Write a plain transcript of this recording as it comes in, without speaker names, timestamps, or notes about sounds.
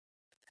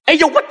Hey,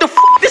 yo, what the f***?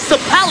 This is a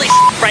palace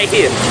right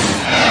here.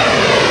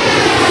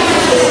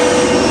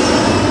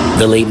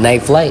 The late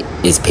night flight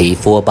is paid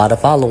for by the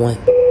following.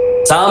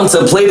 Time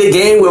to play the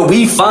game where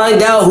we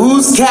find out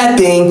who's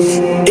capping.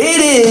 It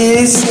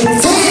is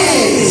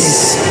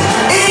This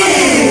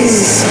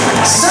is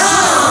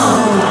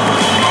Sound.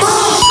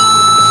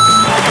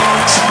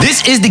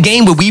 This is the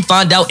game where we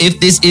find out if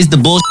this is the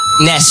bullshit.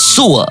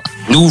 Nasua.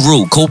 New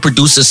rule.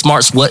 Co-producer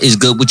Smarts, what is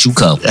good with you,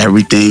 Co?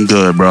 Everything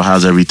good, bro.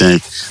 How's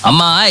everything?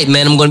 I'm all right,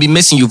 man. I'm going to be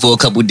missing you for a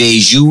couple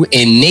days. You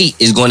and Nate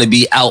is going to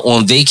be out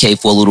on vacay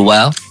for a little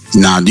while.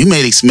 Nah, you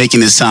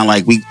making it sound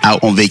like we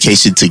out on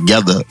vacation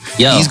together.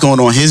 Yo. He's going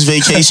on his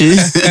vacation.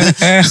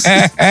 And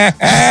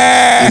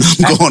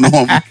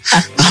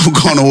I'm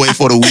going away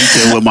for the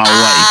weekend with my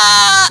wife.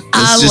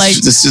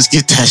 Let's just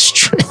get that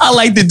straight. I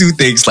like to do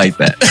things like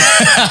that.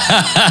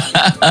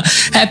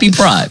 Happy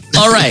Pride.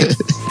 All right,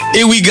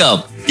 here we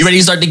go. You ready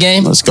to start the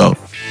game? Let's go.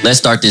 Let's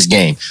start this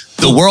game.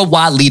 The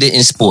worldwide leader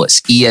in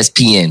sports,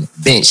 ESPN,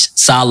 benched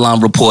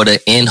sideline reporter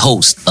and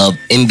host of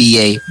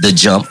NBA The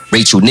Jump,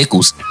 Rachel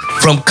Nichols,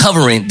 from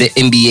covering the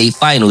NBA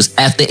Finals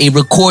after a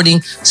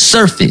recording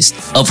surfaced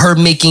of her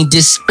making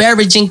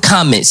disparaging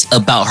comments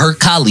about her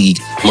colleague,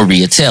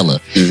 Maria Taylor.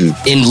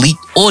 Mm-hmm. In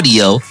leaked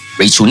audio,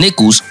 Rachel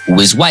Nichols, who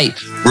is white,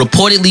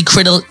 reportedly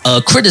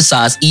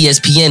criticized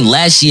ESPN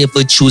last year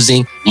for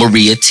choosing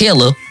Maria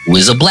Taylor, who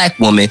is a black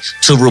woman,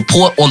 to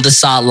report on the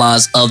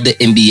sidelines of the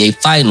NBA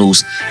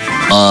Finals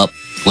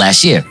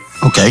last year.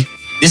 Okay.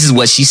 This is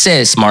what she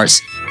said,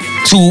 Smarts,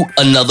 to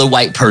another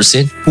white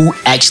person who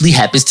actually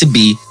happens to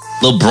be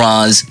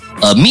LeBron's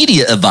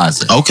media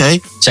advisor.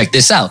 Okay. Check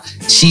this out.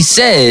 She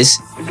says,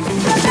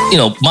 you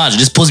know, mind you,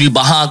 this is supposed to be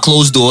behind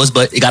closed doors,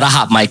 but it got a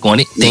hot mic on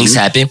it. Things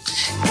happen.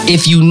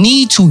 If you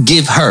need to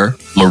give her,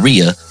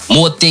 Maria,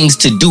 more things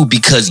to do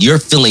because you're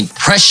feeling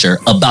pressure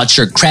about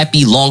your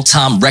crappy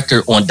long-time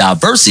record on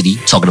diversity,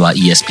 talking about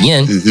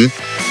ESPN,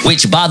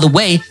 which, by the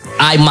way,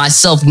 I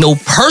myself know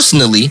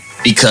personally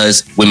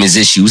because women's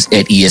issues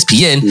at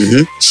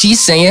ESPN, she's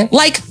saying,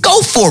 like,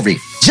 go for it.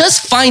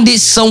 Just find it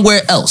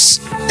somewhere else.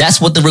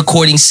 That's what the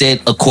recording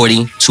said,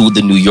 according to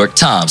the New York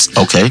Times.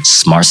 Okay.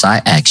 Smarts,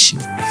 I ask you,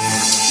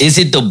 is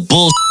it the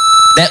bull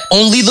that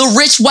only the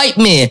rich white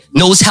man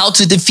knows how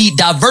to defeat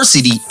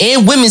diversity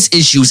and women's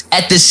issues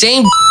at the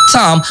same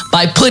time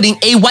by putting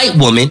a white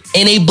woman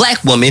and a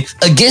black woman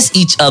against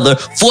each other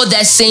for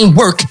that same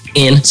work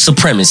and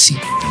supremacy?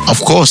 Of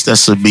course,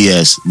 that's a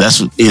BS.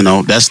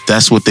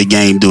 That's what the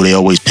game do. They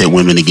always pit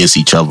women against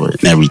each other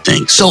and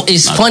everything. So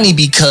it's funny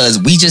because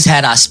we just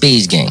had our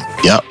spades game.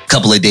 Yep. A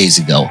couple of days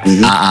ago.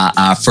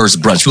 Our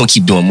first brunch. We're gonna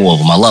keep doing more of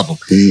them. I love them.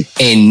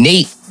 And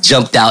Nate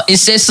jumped out and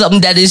said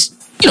something that is,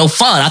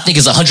 fine. I think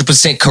it's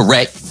 100%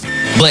 correct.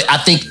 But I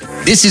think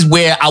this is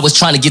where I was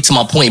trying to get to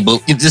my point.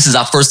 But this is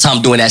our first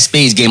time doing that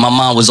spades game. My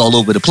mind was all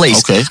over the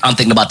place. Okay. I'm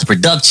thinking about the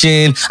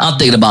production. I'm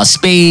thinking about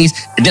spades.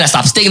 And then I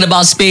stopped thinking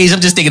about spades.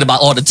 I'm just thinking about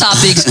all the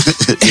topics.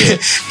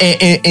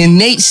 and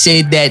Nate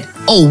said that,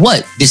 oh,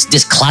 what?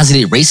 This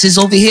closeted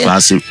racism over here?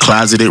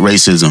 Closeted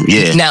racism,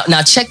 yeah.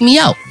 Now check me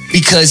out.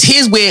 Because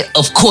here's where,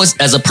 of course,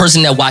 as a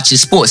person that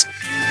watches sports,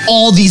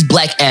 all these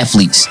black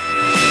athletes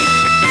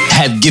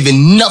have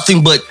given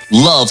nothing but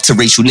love to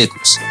Rachel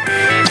Nichols.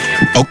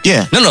 Oh,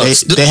 yeah. No.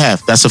 They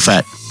have. That's a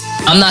fact.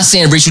 I'm not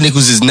saying Rachel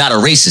Nichols is not a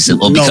racist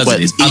or because of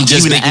this. I'm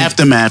just even making, the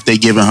aftermath, they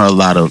giving her a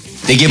lot of...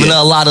 They're giving her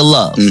a lot of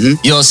love. You know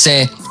what I'm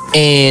saying?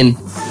 And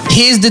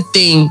here's the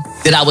thing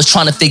that I was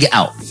trying to figure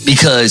out.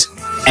 Because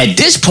at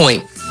this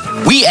point,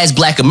 we as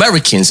black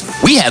Americans,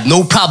 we have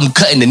no problem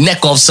cutting the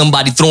neck off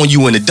somebody throwing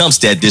you in the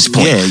dumpster at this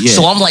point. Yeah.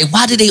 So I'm like,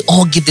 why did they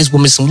all give this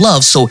woman some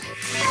love? So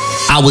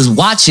I was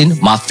watching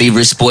my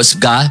favorite sports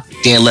guy,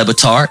 Dan Le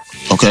Batard.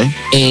 Okay.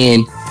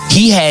 And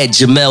he had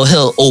Jamel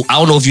Hill. Oh, I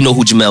don't know if you know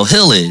who Jamel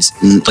Hill is,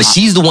 but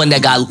she's the one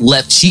that got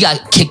left. She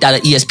got kicked out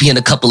of ESPN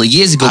a couple of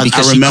years ago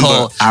because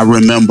I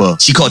remember.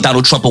 She called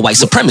Donald Trump a white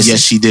supremacist. Yes,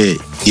 she did.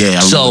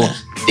 Yeah, So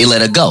they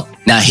let her go.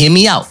 Now, hear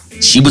me out.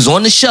 She was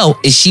on the show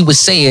and she was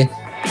saying,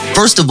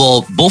 first of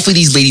all, both of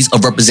these ladies are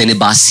represented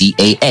by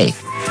CAA.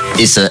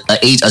 It's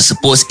a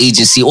sports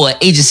agency or an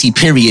agency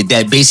period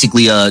that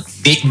basically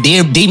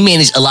they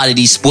manage a lot of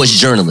these sports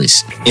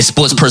journalists and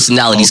sports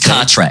personalities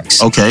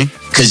contracts. Okay.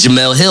 Because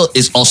Jamel Hill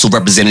is also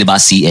represented by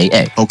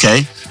CAA.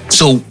 Okay.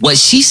 So what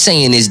she's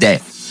saying is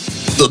that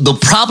the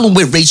problem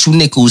with Rachel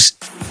Nichols'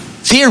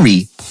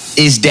 theory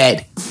is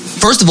that,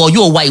 first of all,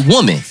 you're a white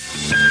woman.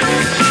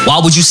 Why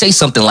would you say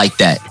something like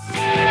that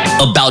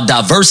about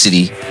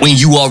diversity when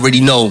you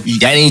already know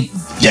that ain't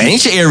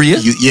your area?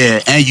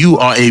 And you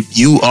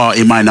are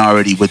a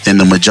minority within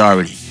the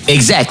majority.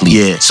 Exactly.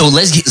 Yeah. So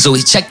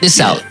check this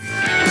out.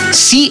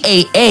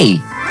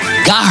 CAA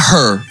got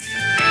her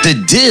the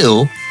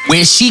deal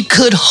where she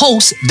could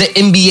host the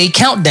NBA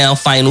countdown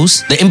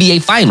finals, the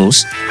NBA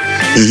finals.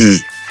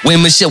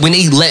 When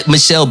they let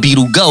Michelle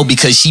Beadle go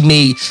because she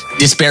made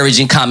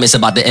disparaging comments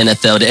about the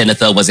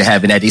NFL wasn't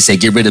having that. They said,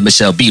 get rid of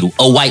Michelle Beadle,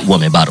 a white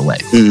woman, by the way.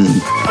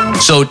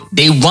 So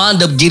they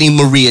wound up getting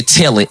Maria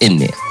Taylor in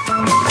there.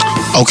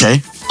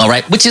 Okay. All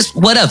right, which is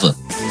whatever.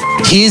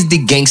 Here's the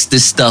gangster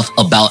stuff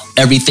about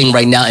everything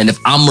right now. And if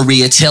I'm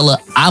Maria Taylor,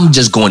 I'm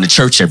just going to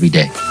church every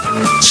day.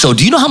 So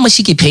do you know how much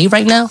she get paid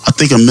right now? I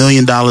think $1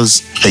 million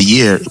a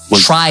year.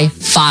 Try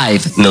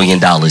 $5 million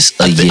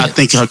a year. I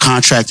think her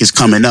contract is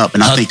coming up,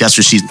 and I think that's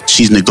what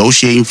she's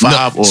negotiating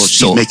 $5 or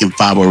she's making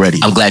 $5 already.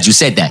 I'm glad you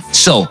said that.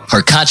 So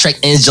her contract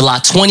ends July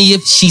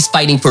 20th. She's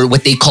fighting for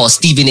what they call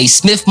Stephen A.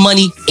 Smith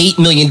money, $8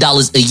 million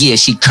a year.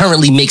 She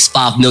currently makes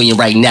 $5 million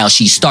right now.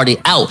 She started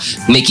out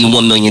making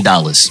 $1 million.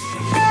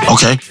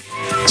 Okay.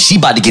 She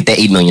about to get that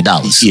 $8 million.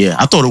 Yeah,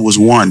 I thought it was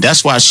one.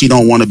 That's why she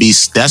don't want to be.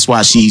 That's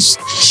why she's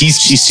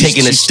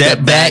taking a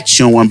step back.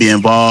 She don't want to be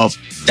involved.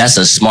 That's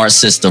a smart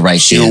sister right there.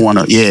 She don't want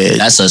to. Yeah,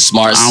 that's a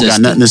smart sister. I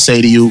don't got nothing to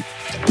say to you.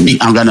 I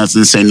don't got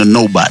nothing to say to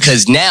nobody.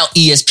 Because now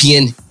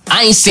ESPN,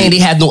 I ain't saying they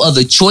have no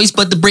other choice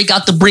but to break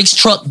out the Brinks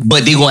truck,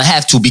 but they're going to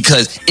have to,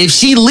 because if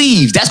she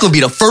leaves, that's going to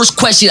be the first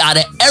question out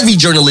of every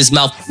journalist's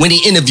mouth when they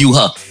interview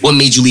her. What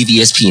made you leave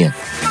ESPN?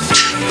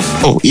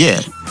 Oh, yeah.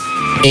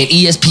 And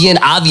ESPN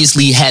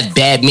obviously have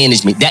bad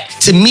management. That,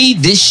 to me,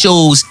 this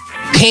shows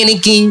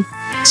panicking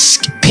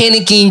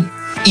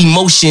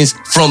emotions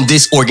from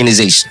this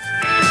organization.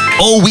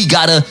 Oh, we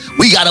gotta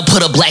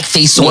put a black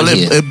face on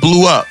here. It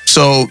blew up.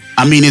 So,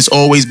 I mean, it's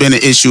always been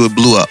an issue. It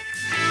blew up.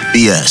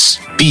 BS.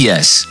 You know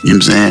what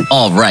I'm saying?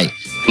 All right.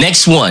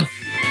 Next one.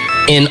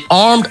 An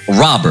armed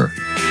robber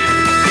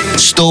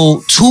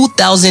stole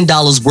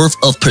 $2,000 worth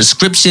of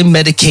prescription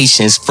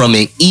medications from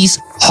an East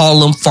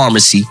Harlem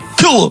pharmacy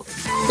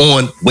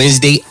on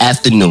Wednesday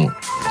afternoon,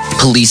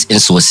 police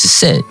and sources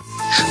said.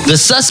 The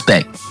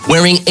suspect,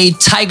 wearing a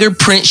tiger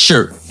print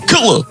shirt,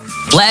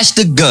 flashed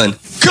a gun,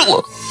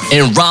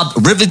 and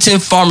robbed Riverton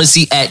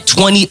Pharmacy at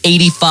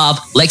 2085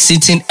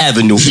 Lexington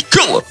Avenue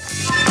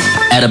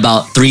at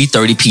about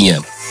 3:30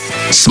 p.m.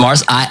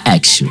 Smarts, I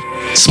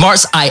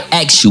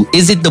ask you,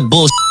 is it the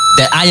bullshit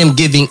that I am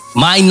giving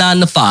my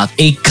 9-to-5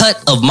 a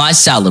cut of my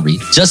salary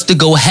just to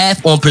go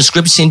half on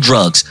prescription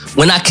drugs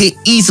when I could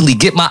easily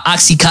get my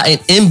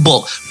Oxycontin in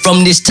bulk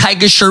from this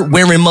tiger shirt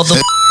wearing mother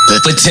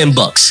for $10?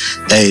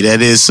 Hey,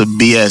 that is some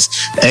BS.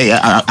 Hey,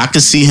 I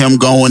could see him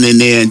going in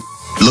there and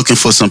looking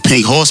for some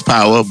pink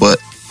horsepower, but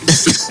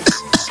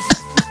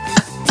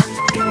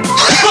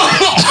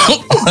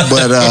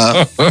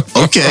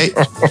okay.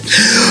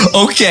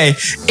 Okay.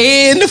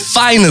 And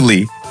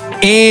finally,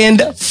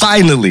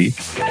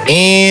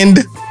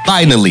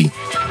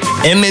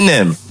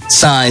 Eminem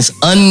signs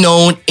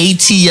unknown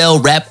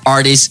ATL rap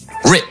artist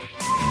Grip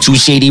to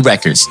Shady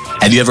Records.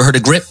 Have you ever heard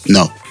of Grip?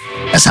 No.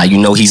 That's how you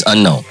know he's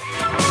unknown.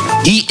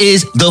 He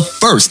is the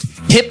first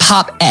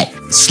hip-hop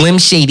act Slim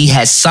Shady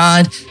has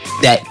signed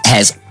that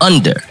has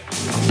under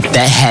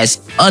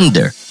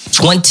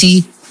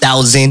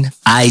 20,000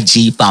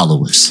 IG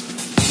followers.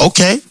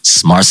 Okay.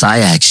 Smarts, I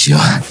ask you.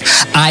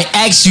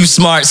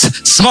 Smarts.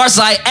 Smarts,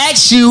 I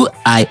ask you.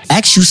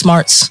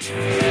 Smarts.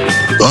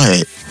 Go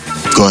ahead.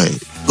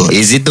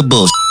 Is it the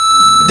bullshit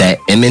that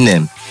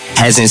Eminem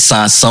hasn't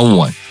signed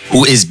someone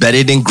who is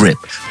better than Grip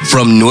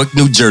from Newark,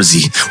 New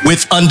Jersey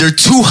with under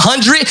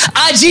 200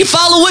 IG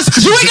followers?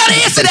 You ain't gotta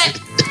answer that.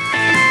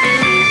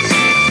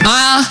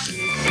 I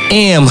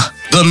am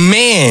the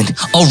man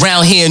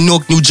around here in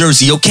Newark, New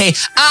Jersey, okay?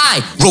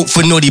 I wrote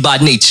for Naughty by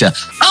Nature.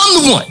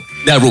 I'm the one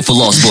that wrote for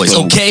Lost Boys,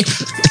 okay?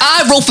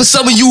 I wrote for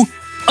some of you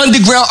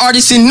underground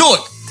artists in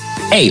Newark.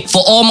 Hey,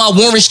 for all my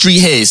Warren Street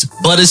heads,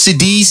 Butter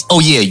Cadiz, oh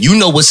yeah, you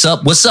know what's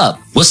up.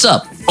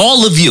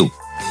 All of you,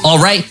 all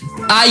right?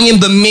 I am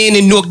the man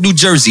in Newark, New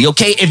Jersey,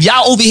 okay? If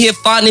y'all over here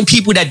finding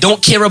people that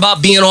don't care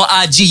about being on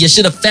IG, you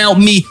should have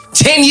found me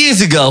 10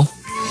 years ago,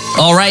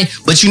 all right?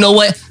 But you know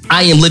what?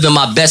 I am living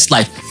my best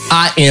life.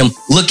 I am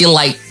looking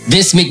like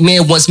Vince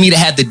McMahon wants me to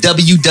have the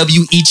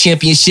WWE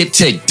Championship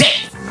today,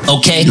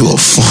 okay? You a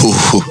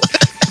fool.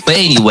 But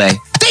anyway,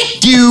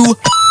 thank you.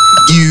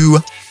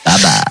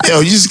 Bye-bye.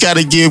 Yo, you just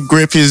gotta give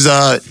Grip his,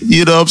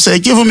 you know what I'm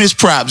saying? Give him his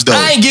props, though.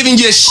 I ain't giving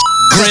you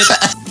Grip.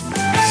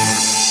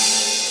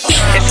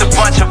 It's a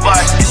bunch of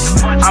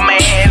us. I'm a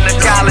hand in the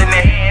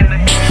colony.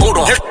 Hold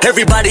on.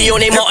 Everybody on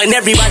their mountain,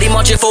 everybody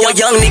marching for a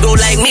young nigga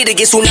like me to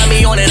get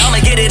tsunami on it.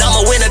 I'ma get it,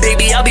 I'ma win it,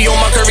 baby. I'll be on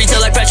my curry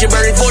till I crash your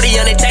bird 40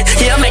 on the text.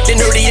 Yeah, I'm acting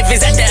nerdy if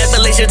it's at the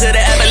Appalachian to the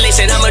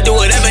Appalachian. I'ma do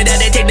whatever that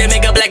they take to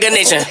make a black a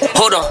nation.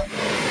 Hold on.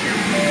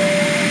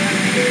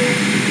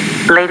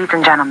 Ladies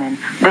and gentlemen,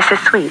 this is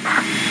Sweets,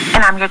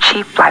 and I'm your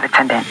chief flight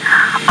attendant.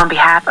 On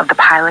behalf of the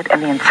pilot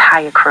and the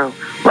entire crew,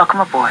 welcome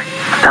aboard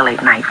the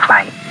late night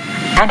flight.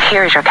 And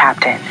here is your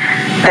captain,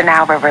 the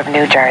Nile River of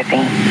New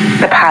Jersey,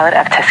 the pilot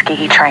of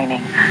Tuskegee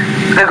Training,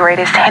 the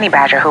greatest honey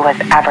badger who has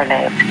ever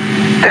lived,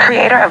 the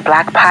creator of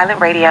Black Pilot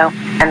Radio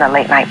and the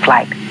Late Night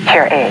Flight.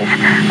 Here is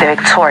the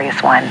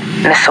victorious one,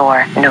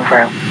 Nasor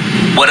Nuru.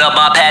 What up,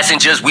 my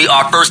passengers? We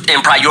are first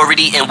in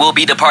priority and will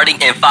be departing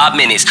in 5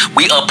 minutes.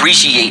 We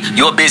appreciate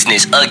your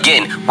business.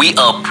 Again, we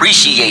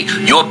appreciate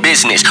your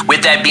business.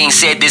 With that being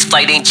said, this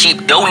flight ain't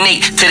cheap.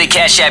 Donate to the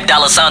Cash App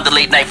 $, the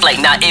late night flight.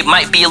 Now, it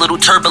might be a little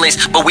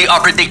turbulence, but we are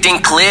predicting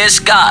clear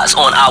skies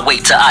on our way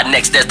to our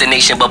next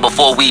destination. But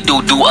before we do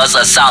us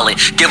a solid.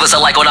 Give us a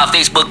like on our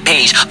Facebook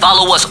page.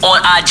 Follow us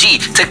on IG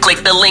to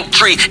click the link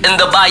tree in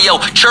the bio.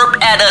 Chirp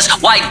at us.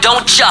 Why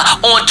don't ya?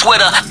 On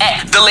Twitter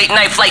at The Late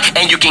Night Flight.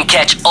 And you can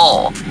catch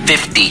all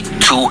 52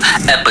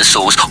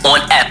 episodes on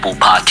Apple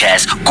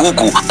Podcasts,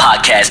 Google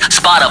Podcasts,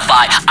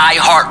 Spotify,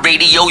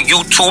 iHeartRadio,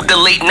 YouTube, The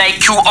Late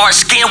Night QR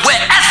Scan,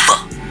 wherever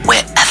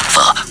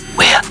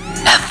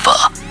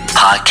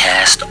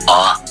podcasts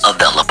are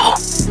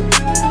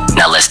available.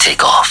 Now let's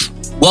take off.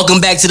 Welcome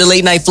back to The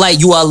Late Night Flight.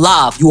 You are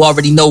live. You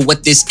already know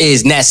what this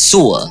is.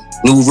 Nasua,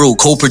 New Rule,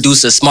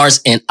 co-producer Smarts,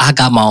 and I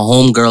got my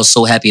homegirl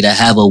so happy to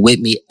have her with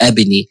me,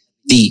 Ebony,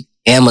 the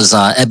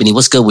Amazon. Ebony,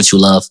 what's good with you,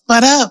 love?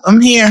 What up? I'm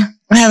here.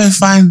 I'm having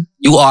fun.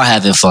 You are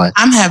having fun.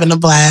 I'm having a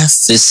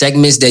blast. The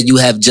segments that you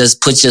have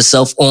just put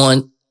yourself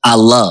on, I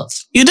love.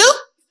 You do?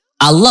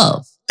 I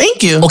love.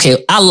 Thank you.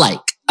 Okay, I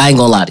ain't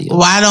gonna lie to you.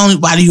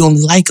 Why do you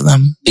only like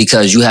them?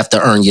 Because you have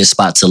to earn your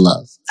spot to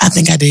love. I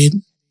think I did.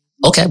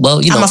 Okay,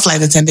 well, you know. I'm a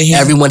flight attendant here.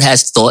 Everyone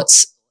has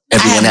thoughts.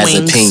 Everyone has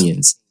wings.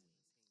 opinions.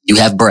 You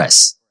have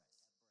breasts.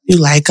 You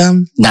like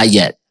them? Not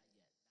yet.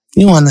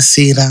 You want to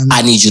see them?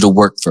 I need you to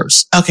work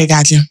first. Okay,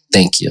 got you.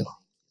 Thank you.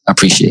 I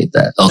appreciate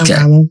that. Okay.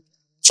 No,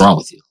 what's wrong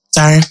with you?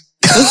 Sorry.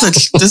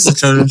 This is a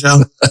children's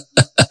show.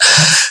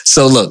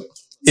 So look,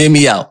 hear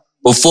me out.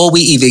 Before we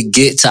even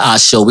get to our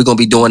show, we're going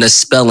to be doing a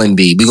spelling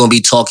bee. We're going to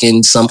be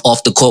talking some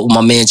off the court with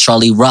my man,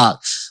 Charlie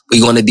Rock. We're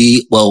going to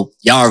be, well,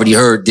 y'all already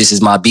heard This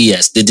Is My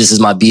BS. This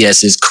Is My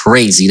BS is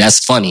crazy.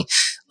 That's funny.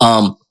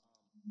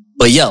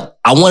 But yo,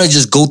 I want to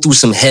just go through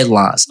some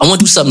headlines. I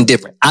want to do something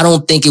different. I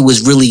don't think it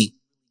was really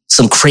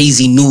some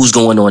crazy news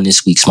going on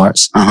this week,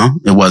 Smarts.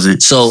 It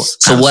wasn't. So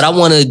what I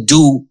want to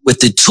do with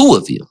the two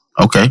of you.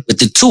 Okay. With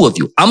the two of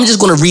you, I'm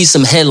just going to read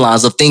some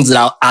headlines of things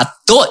that I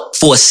thought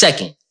for a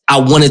second I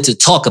wanted to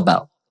talk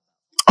about.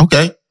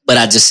 Okay. But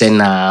I just said,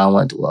 nah, I don't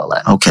want to do all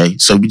that. Okay.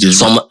 So I'm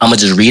going to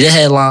just read a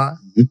headline.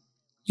 Mm-hmm.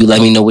 You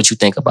let me know what you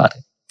think about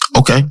it.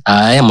 Okay.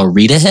 I am going to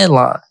read a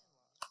headline.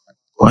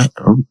 What?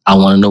 I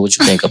want to know what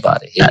you think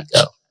about it. Here you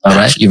go. All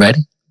right. You ready?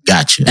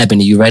 Gotcha.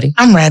 Ebony, you ready?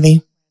 I'm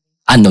ready.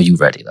 I know you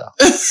ready though.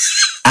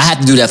 I had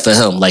to do that for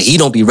him. Like he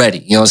don't be ready.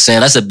 You know what I'm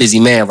saying? That's a busy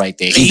man right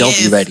there. He don't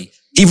be ready.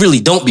 He really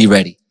don't be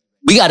ready.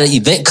 We got an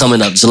event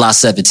coming up July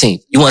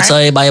 17th. You want to tell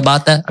everybody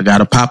about that? I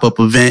got a pop-up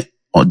event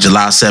on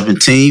July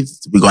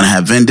 17th. We're going to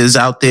have vendors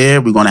out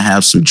there. We're going to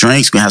have some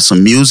drinks. We're going to have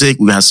some music.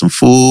 We're going to have some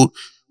food.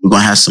 We're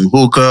going to have some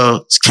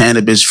hookah. It's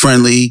cannabis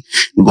friendly.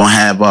 We're going to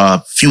have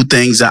a few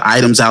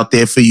items out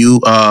there for you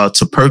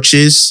to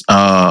purchase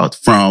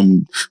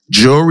from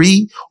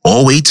jewelry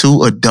all the way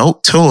to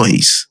adult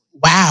toys.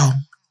 Wow.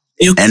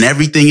 And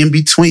everything in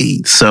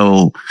between.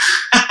 So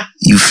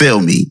you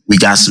feel me? We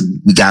got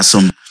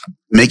some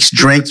mixed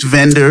drinks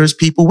vendors,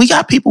 people. We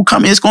got people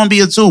coming. It's going to be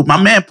a zoo.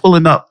 My man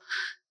pulling up,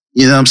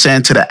 you know what I'm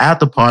saying, to the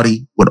after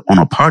party on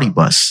a party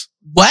bus.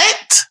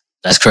 What?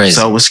 That's crazy.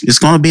 So it's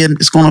going to be a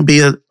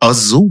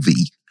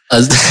zoovie.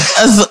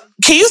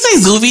 Can you say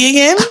zoovie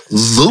again?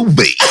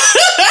 Zoovie.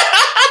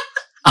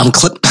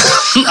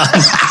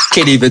 I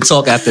can't even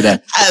talk after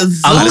that.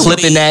 I'm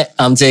clipping that.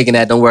 I'm taking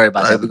that. Don't worry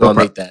about that. We're going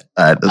to make that.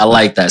 I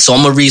like that. So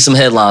I'm going to read some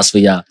headlines for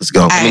y'all. Let's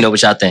go. Let me know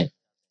what y'all think.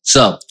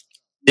 So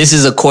this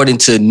is according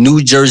to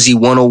New Jersey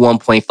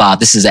 101.5.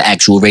 This is an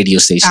actual radio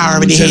station. I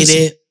already hate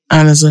it,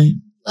 honestly.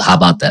 How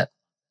about that?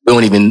 We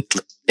don't even...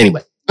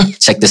 Anyway,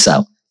 check this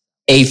out.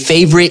 A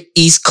favorite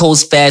East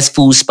Coast fast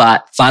food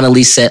spot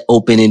finally set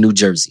open in New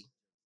Jersey.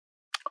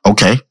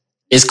 Okay.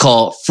 It's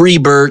called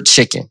Freebird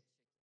Chicken.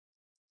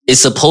 It's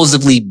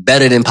supposedly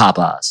better than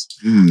Popeyes.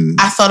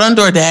 I saw it on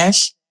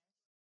DoorDash.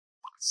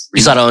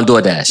 You saw it on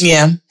DoorDash?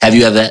 Yeah. Have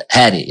you ever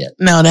had it yet?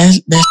 No, that's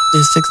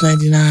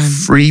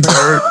 $6.99.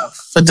 Freebird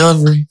for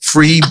delivery.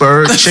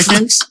 Freebird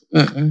chickens.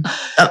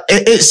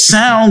 It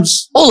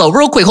sounds. Hold on,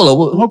 real quick.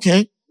 Hold on.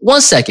 Okay.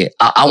 1 second.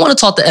 I want to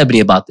talk to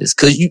Ebony about this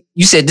because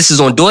you said this is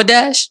on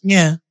DoorDash.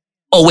 Yeah.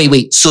 Oh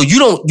wait. So you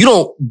don't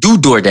do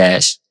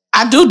DoorDash?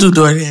 I do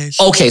DoorDash.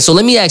 Okay, so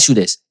let me ask you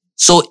this.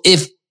 So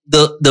if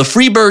the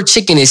Freebird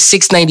chicken is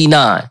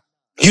 $6.99,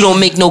 you don't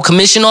make no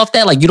commission off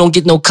that? Like you don't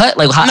get no cut?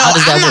 Like how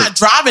does that work? I'm not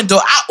driving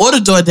I order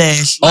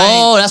DoorDash.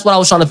 Oh, that's what I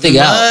was trying to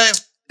figure out.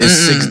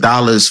 It's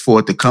 $6 for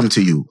it to come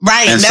to you.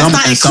 Right. And,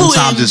 and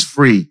sometimes it's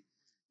free.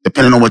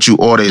 Depending on what you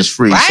order, it's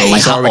free.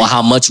 Right. So like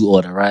how much you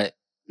order, right?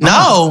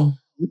 No.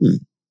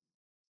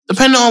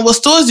 Depending on what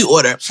stores you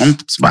order. Some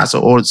spots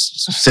will order,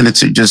 send it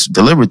to, just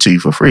deliver it to you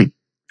for free.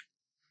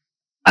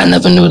 I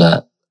never knew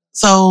that.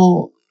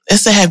 So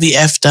it's a heavy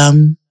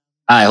F-dumb.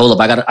 All right, hold up.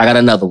 I got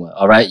another one.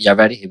 All right, y'all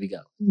ready? Here we go.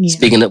 Yeah.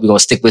 Speaking of, we're going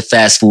to stick with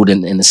fast food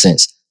in a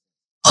sense.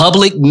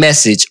 Public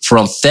message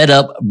from fed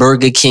up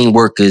Burger King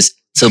workers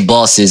to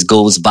bosses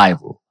goes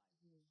viral.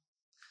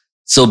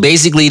 So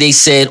basically they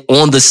said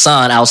on the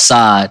sign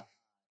outside,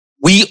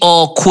 "We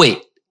all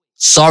quit.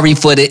 Sorry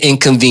for the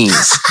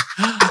inconvenience.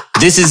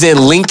 This is in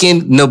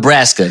Lincoln,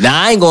 Nebraska.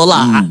 Now, I ain't gonna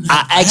lie.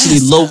 I actually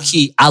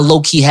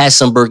low-key had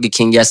some Burger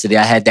King yesterday.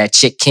 I had that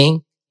Chick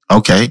King.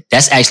 Okay.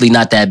 That's actually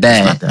not that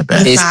bad. It's not that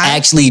bad. It's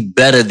actually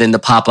better than the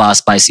Popeye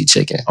spicy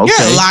chicken. Okay.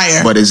 You're a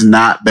liar. But it's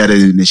not better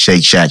than the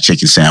Shake Shack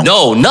chicken sandwich.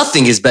 No,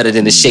 nothing is better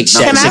than the Shake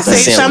Shack Can I chicken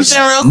say sandwich.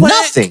 something real quick?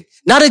 Nothing.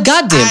 Not a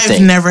goddamn I've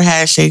thing. never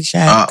had Shake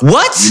Shack.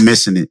 What? You're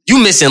missing it. You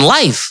missing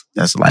life.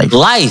 That's life.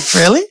 Life.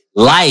 Really?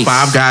 Life.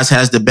 Five Guys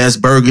has the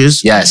best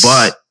burgers. Yes.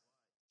 But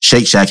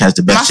Shake Shack has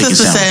the My best chicken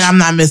sister sandwich. said I'm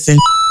not missing.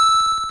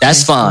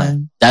 That's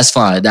fine. That's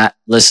fine.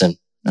 Listen,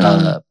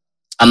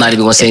 I'm not even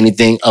gonna say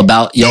anything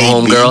about your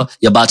homegirl,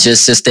 about your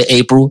sister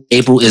April.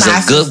 April is My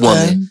a good sister,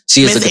 woman.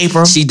 She is Miss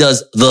April. She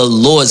does the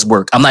Lord's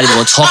work. I'm not even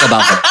gonna talk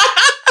about her.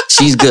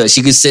 She's good.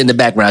 She can sit in the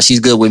background. She's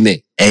good with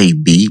me. Hey,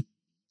 B.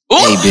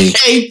 Hey,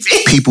 B.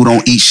 People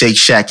don't eat Shake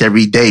Shack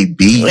every day,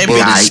 B. Word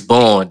is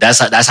born.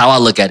 That's how I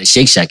look at it.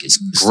 Shake Shack is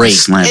great.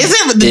 Is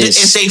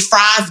they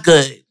fries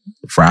good?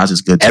 The fries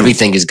is good too.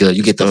 Everything is good.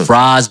 You get the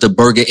fries, the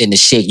burger, and the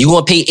shake. You're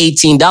going to pay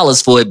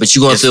 $18 for it, but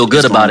you're going to feel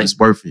good about it. It's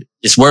worth it.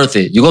 It's worth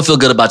it. You're going to feel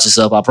good about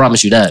yourself. I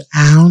promise you that.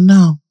 I don't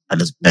know.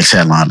 Next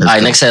headline. All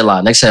right, next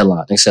headline.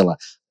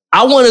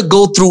 I want to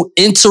go through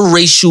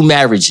interracial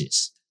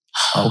marriages.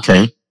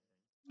 Okay.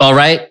 All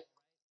right.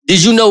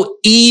 Did you know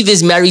Eve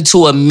is married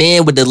to a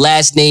man with the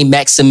last name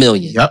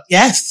Maximilian? Yep.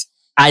 Yes.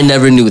 I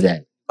never knew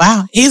that.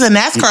 Wow. He's a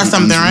NASCAR or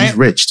something, right? He's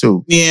rich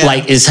too. Yeah.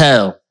 Like, as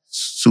hell.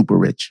 Super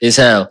rich. As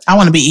hell. I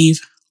want to be Eve.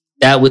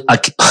 That would.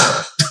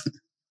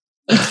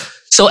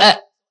 So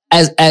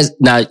as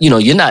now, you know,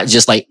 you're not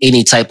just like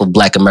any type of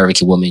Black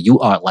American woman. You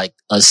are like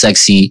a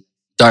sexy,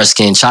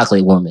 dark-skinned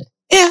chocolate woman.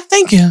 Yeah,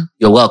 thank you.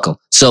 You're welcome.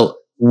 So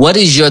what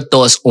is your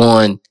thoughts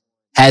on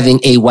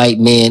having a white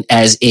man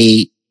as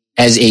a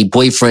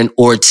boyfriend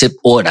or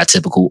not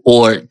typical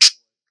or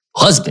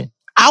husband?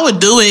 I would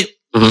do it.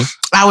 Mm-hmm.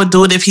 I would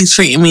do it if he's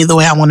treating me the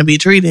way I want to be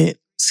treated.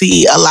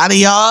 See, a lot of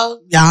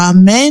y'all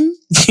men,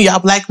 y'all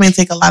Black men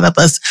take a lot of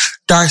us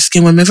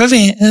dark-skinned women for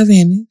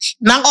advantage.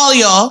 Not all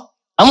y'all.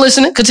 I'm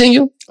listening.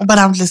 Continue. But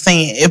I'm just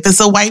saying, if it's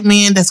a white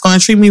man that's going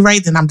to treat me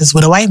right, then I'm just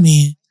with a white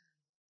man.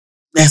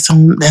 That's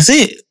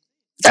it.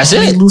 That's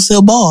it.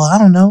 Lucille Ball. I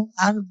don't know.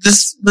 I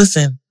just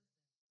listen.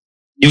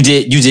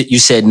 You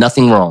said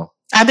nothing wrong.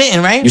 I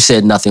didn't, right? You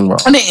said nothing wrong.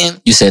 I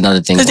didn't. You said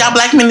nothing wrong. Because y'all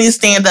Black men need to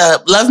stand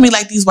up. Love me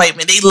like these white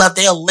men.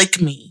 They'll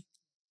lick me.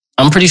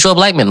 I'm pretty sure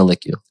Black men will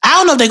lick you. I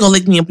don't know if they're gonna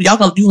lick me. You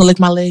gonna lick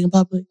my leg in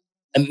public?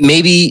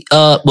 Maybe.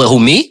 Who,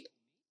 me?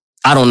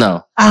 I don't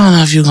know. I don't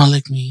know if you're gonna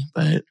lick me,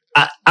 but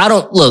I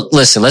don't look.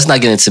 Listen, let's not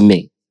get into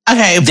me.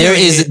 Okay. There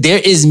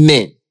is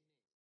men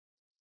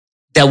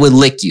that would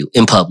lick you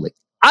in public.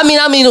 I mean,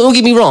 don't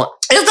get me wrong.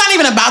 It's not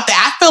even about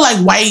that. I feel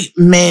like white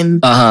men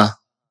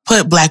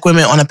put Black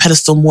women on a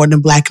pedestal more than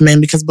Black men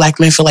because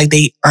Black men feel like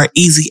they are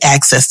easy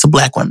access to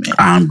Black women.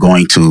 I'm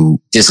going to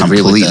disagree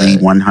completely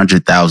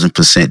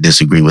 100,000%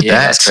 disagree with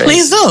that. That's crazy.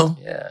 Please do.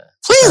 Yeah.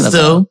 Please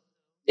do.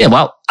 Yeah,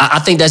 well, I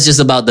think that's just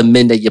about the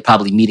men that you're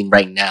probably meeting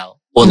right now.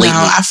 Or lately.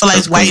 No, I feel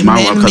like white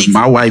men. Because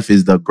my wife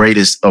is the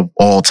greatest of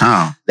all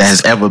time that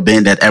has ever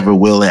been, that ever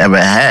will, ever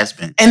has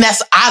been. And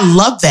I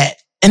love that.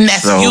 And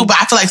that's you, but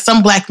I feel like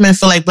some Black men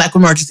feel like Black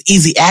women are just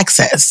easy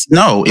access.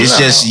 No, it's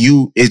just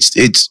you.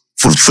 It's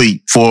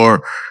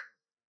for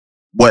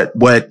what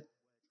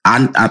I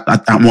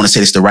want to say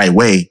this the right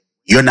way.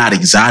 You're not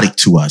exotic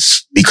to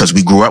us because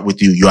we grew up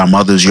with you. You're our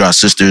mothers, you're our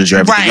sisters,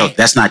 you're everything else.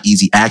 That's not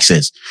easy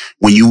access.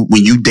 When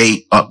you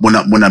date,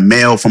 when a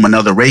male from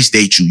another race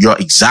dates you, you're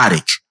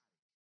exotic.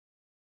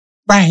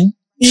 Right.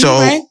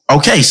 So,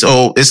 okay.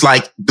 So it's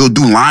like, do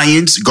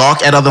lions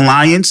gawk at other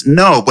lions?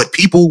 No, but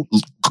people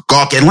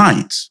gawk at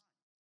lions.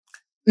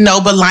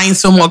 No, but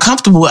lions feel more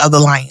comfortable with other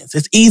lions.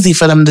 It's easy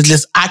for them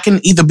to I can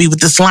either be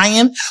with this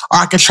lion or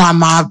I can try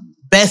my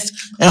best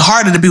and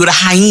harder to be with a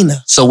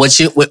hyena. So what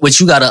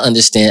you got to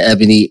understand,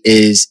 Ebony,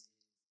 is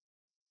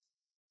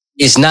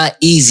it's not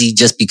easy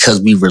just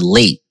because we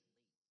relate.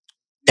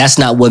 That's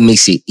not what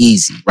makes it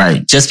easy.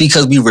 Right. Just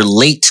because we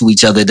relate to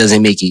each other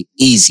doesn't make it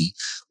easy.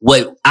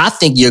 What I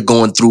think you're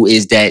going through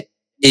is the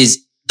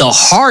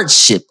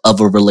hardship of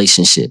a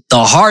relationship,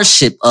 the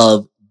hardship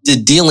of the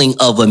dealing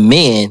of a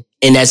man.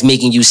 And that's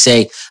making you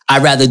say,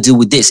 I'd rather do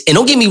with this. And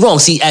don't get me wrong.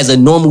 See, as a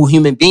normal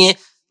human being,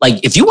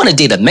 like if you want to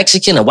date a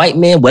Mexican, a white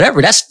man,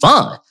 whatever, that's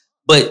fine.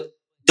 But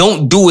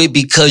don't do it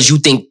because you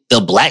think the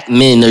Black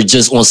men are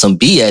just on some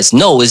BS.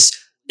 No,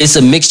 it's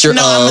a mixture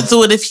No, I'm going to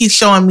do it if he's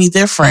showing me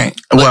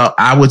different. Well,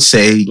 I would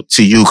say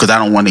to you, because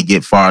I don't want to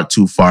get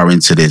too far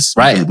into this.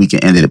 Right. We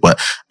can end it. But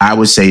I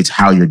would say it's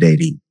how you're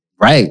dating.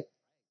 Right.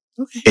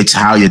 Okay. It's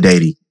how you're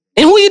dating.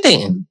 And who you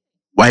dating?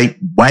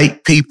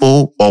 White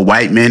people or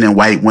white men and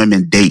white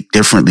women date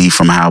differently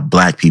from how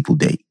Black people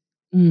date.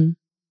 Mm.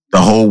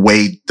 The whole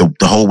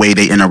way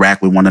they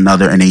interact with one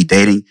another and they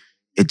dating,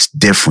 it's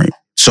different.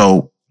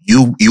 So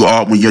you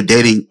are, when you're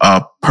dating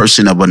a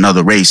person of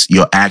another race,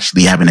 you're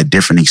actually having a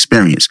different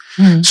experience.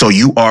 Mm. So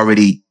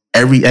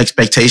every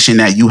expectation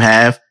that you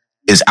have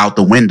is out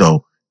the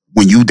window.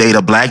 When you date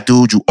a Black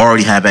dude, you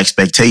already have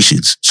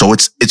expectations. So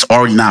it's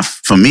already not,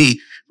 for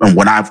me,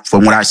 and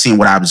from what I see and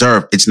what I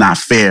observe, it's not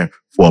fair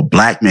for a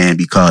black man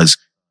because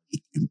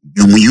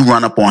when you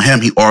run up on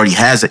him, he already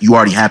has it. You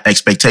already have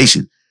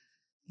expectation.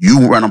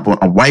 You run up on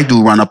a white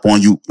dude, run up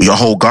on you, your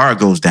whole guard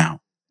goes down,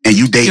 and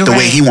you date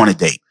way he want to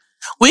date.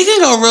 We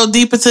can go real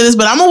deep into this,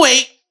 but I'm gonna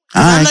wait.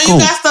 All right, I know you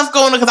got stuff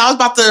going on because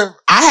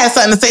I had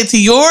something to say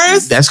to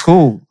yours. That's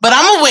cool. But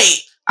I'm gonna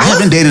wait. I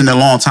haven't dated in a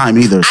long time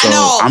either, so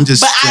I'm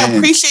just. But I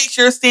appreciate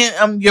your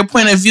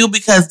point of view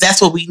because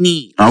that's what we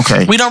need.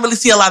 Okay. We don't really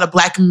see a lot of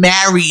black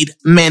married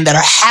men that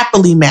are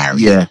happily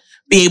married. Yeah.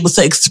 Be able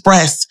to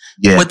express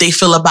what they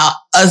feel about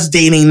us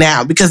dating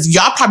now because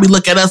y'all probably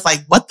look at us like,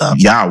 what the?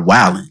 Y'all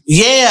wildin'.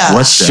 Yeah. I'm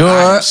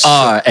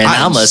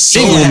a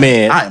single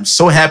man. I am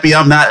so happy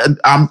I'm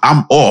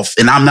off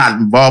and I'm not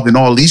involved in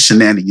all these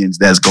shenanigans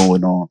that's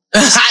going on.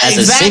 As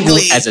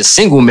a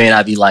single man,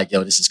 I'd be like,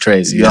 yo, this is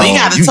crazy. Yo, we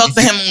gotta talk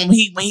to him when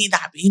he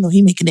not,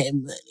 he making that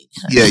money.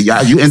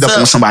 Yeah, you end up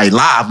on somebody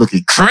live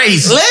looking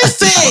crazy.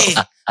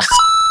 Listen,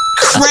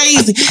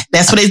 crazy.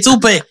 That's what they do,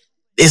 but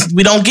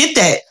we don't get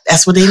that.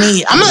 That's what they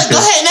need. I'm gonna go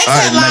ahead. Next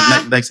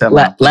headline. Next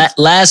headline.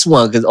 Last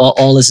one, because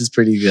all this is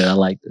pretty good. I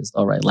like this.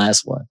 All right,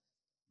 last one.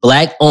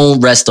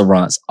 Black-owned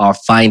restaurants are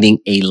finding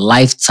a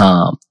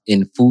lifetime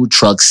in food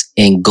trucks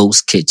and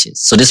ghost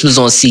kitchens. So this was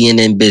on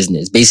CNN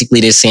Business.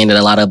 Basically, they're saying that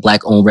a lot of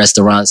black-owned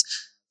restaurants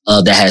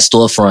that had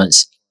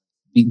storefronts,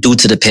 due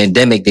to the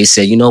pandemic, they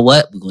said, you know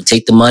what? We're going to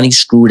take the money,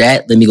 screw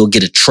that. Let me go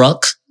get a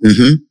truck.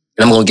 Mm-hmm.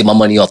 And I'm going to get my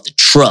money off the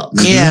truck.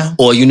 Yeah.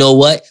 Or you know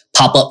what?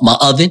 Pop up my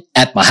oven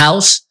at my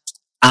house.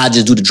 I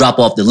just do the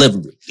drop-off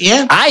delivery.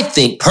 Yeah. I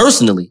think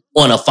personally,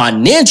 on a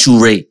financial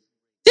rate,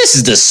 this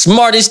is the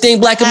smartest thing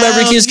black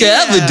Americans can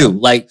ever do.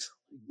 Like,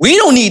 we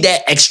don't need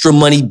that extra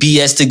money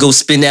BS to go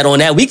spend that on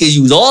that. We could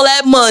use all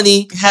that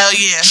money. Hell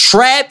yeah.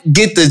 Trap,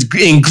 get the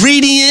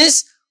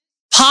ingredients,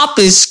 pop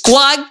and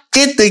squat,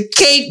 get the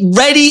cake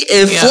ready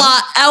and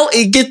fly out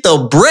and get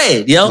the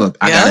bread, yo. Look,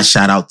 I gotta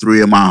shout out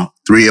three of my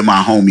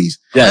homies.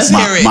 Yes.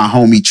 My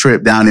homie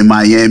Trip down in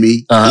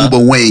Miami,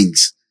 Uber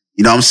Wings.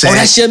 You know what I'm saying? Oh,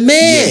 that's your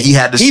man. Yeah, he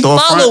had the storefront. He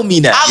follow me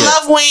now. I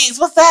love wings.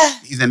 What's that?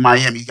 He's in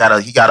Miami. He got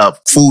a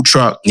food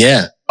truck.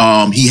 Yeah.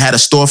 He had a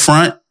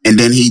storefront and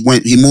then he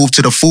moved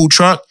to the food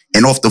truck,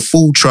 and off the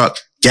food truck,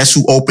 guess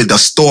who opened the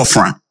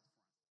storefront?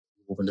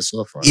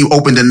 He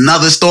opened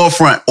another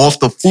storefront off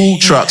the food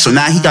truck. So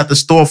now he got the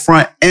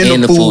storefront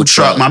and the food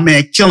truck. My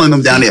man killing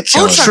them down there.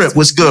 Trip,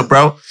 what's good,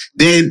 bro?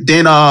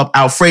 Then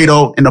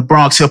Alfredo in the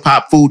Bronx hip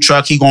hop food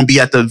truck. He gonna be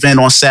at the event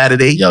on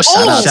Saturday. Yo,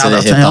 shout out to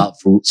the hip hop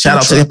food truck. Shout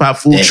out to hip hop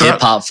food truck.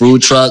 Hip hop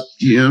food truck.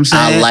 You know what I'm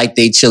saying? I like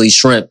they chili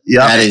shrimp.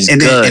 Yeah, that is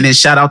good. And then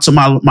shout out to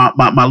my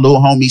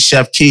little homie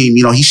Chef Keem.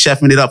 You know, he's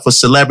chefing it up for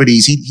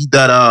celebrities. He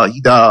did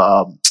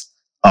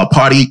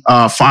party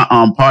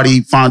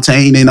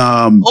Fontaine and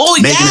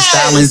Megan Thee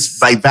Stallion's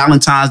like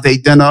Valentine's Day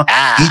dinner.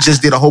 He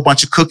just did a whole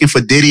bunch of cooking for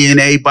Diddy and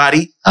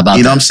everybody. You know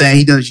what I'm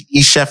saying?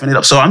 He's chefing it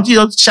up. So I'm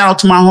shout out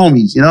to my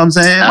homies. You know what I'm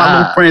saying? My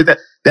little friends.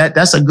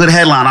 That's a good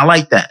headline. I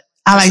like that.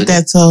 I like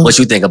that too. What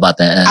you think about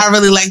that? I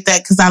really like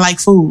that because I like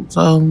food.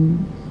 So,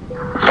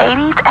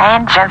 ladies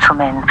and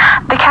gentlemen,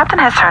 the captain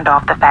has turned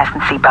off the fasten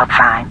seatbelt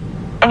sign,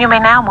 and you may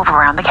now move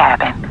around the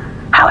cabin.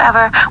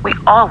 However, we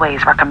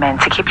always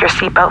recommend to keep your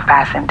seatbelt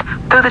fastened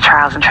through the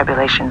trials and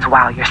tribulations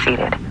while you're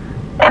seated.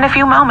 In a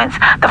few moments,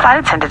 the flight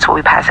attendants will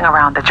be passing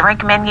around the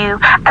drink menu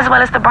as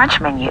well as the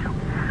brunch menu.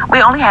 We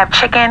only have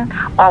chicken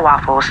or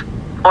waffles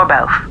or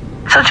both,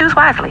 so choose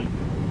wisely.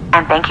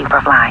 And thank you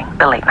for flying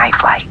the late night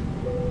flight.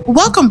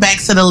 welcome back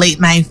to the Late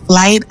Night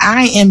Flight.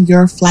 I am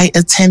your flight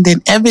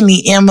attendant,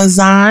 Ebony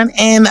Amazon.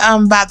 And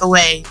by the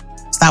way,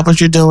 stop what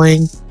you're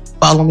doing.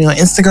 Follow me on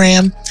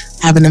Instagram.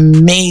 Have an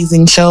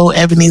amazing show,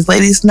 Ebony's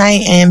Ladies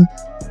Night. And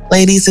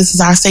ladies, this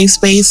is our safe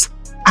space.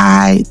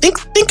 I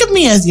think of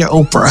me as your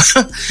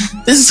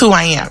Oprah. This is who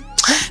I am.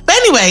 But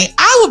anyway,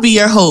 I will be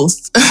your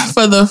host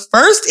for the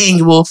first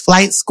annual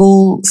Flight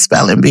School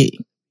Spelling Bee.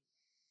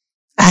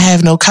 I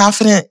have no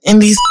confidence in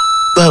these,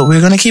 but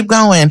we're going to keep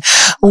going.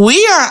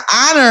 We are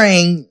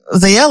honoring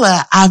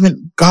Zayla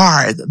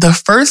Avant-Garde, the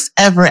first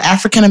ever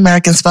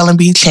African-American spelling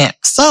bee champ.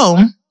 So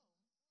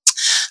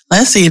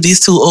let's see if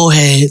these two old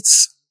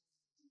heads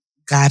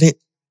got it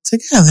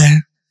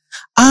together.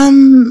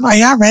 Are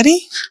y'all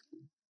ready?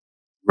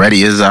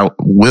 Ready as I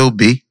will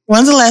be.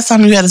 When's the last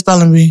time you had a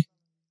spelling bee?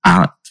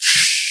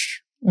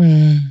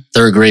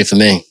 Third grade for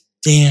me.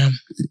 Damn.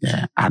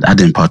 Yeah, I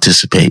didn't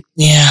participate.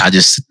 Yeah. I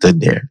just stood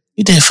there.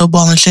 You did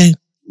football and shit?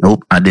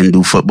 Nope, I didn't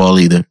do football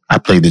either. I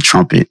played the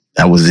trumpet.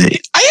 That was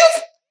it. Are you?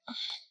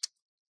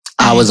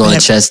 I was on a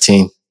chess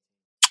team.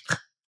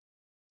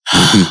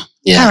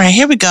 Yeah. All right,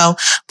 here we go.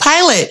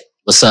 Pilot.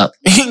 What's up?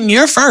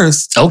 You're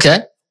first. Okay.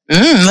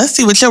 Let's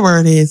see what your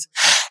word is.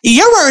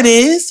 Your word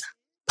is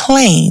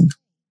plane.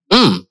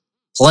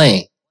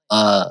 Plane.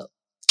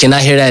 Can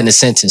I hear that in a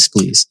sentence,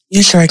 please?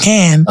 You sure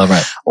can. All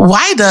right.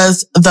 Why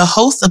does the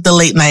host of the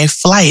Late Night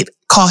Flight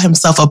call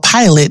himself a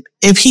pilot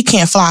if he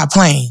can't fly a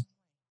plane?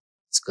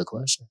 That's a good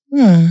question.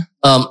 Hmm.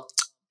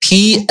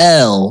 Plane.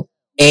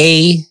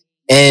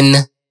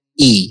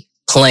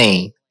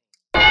 Plane.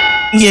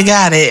 You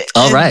got it.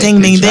 All right.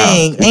 Ding, ding, Good job.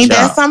 ding. Good Ain't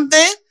that job.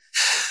 something?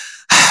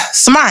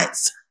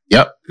 Smarts.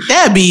 Yep.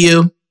 That'd be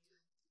you.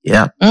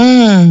 Yep.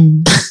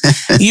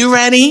 You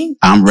ready?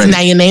 I'm ready.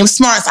 Now your name's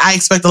Smarts. I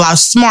expect a lot of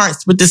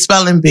smarts with the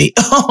spelling bee.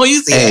 Oh,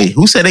 you see Hey, that?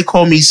 who said they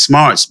call me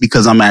smarts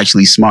because I'm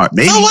actually smart?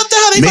 Maybe, So what the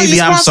hell they call you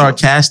maybe I'm smart for?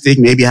 sarcastic.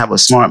 Maybe I have a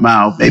smart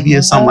mouth. Maybe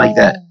it's something like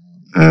that.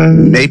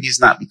 Maybe it's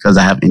not because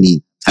I have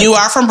any. You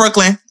are from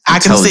Brooklyn. I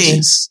can see.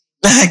 intelligence.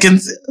 I can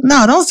see.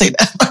 No, don't say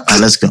that. All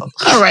right, let's go.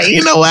 All right.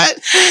 You know what?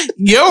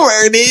 Your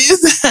word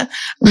is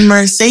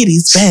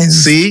Mercedes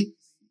Benz. See?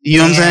 You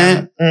know what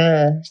I'm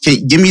saying?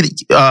 Can, give me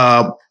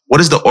what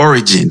is the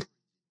origin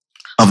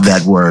of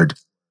that word?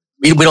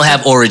 We don't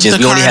have origins.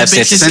 We only have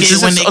bitches sentences.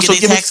 get when they Oh, so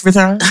get their give tax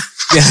return.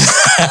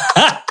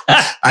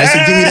 I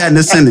said, give me that in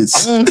a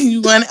sentence.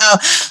 You want,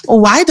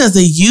 why does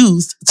a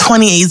used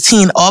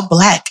 2018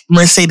 all-black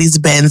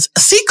Mercedes-Benz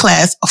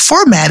C-Class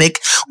 4MATIC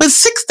with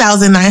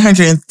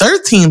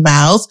 6,913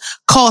 miles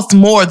cost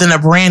more than a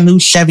brand new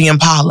Chevy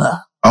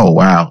Impala? Oh,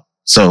 wow.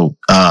 So,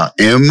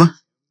 MERCEDES.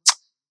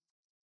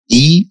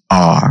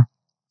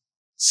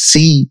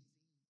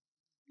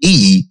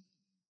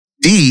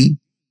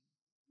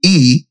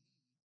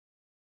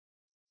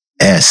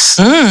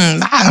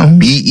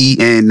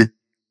 BENZ.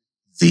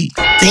 Ding,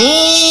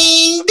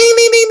 ding, ding,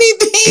 ding, ding,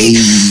 ding. Hey.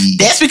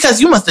 That's because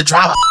you must have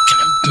driven a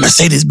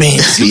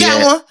Mercedes-Benz. You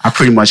got one? I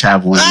pretty much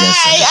have one. All Yes,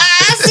 right,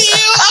 I see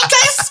you.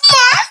 Okay,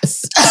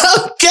 smarts.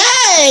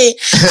 Okay,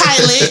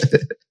 pilot.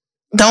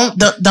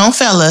 Don't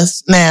fail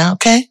us now,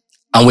 okay?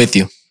 I'm with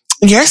you.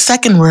 Your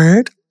second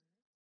word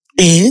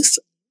is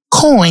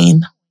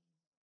coin.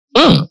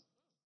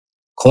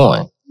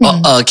 Coin.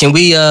 Can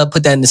we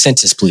put that in the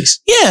sentence, please?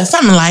 Yeah,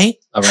 something like.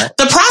 All right.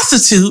 The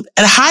prostitute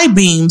at High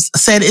Beams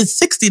said it's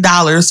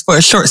 $60 for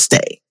a short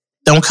stay.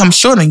 Don't come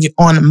short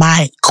on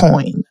my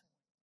coin.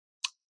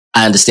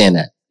 I understand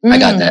that. I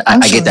got that. I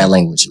get that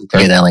language. I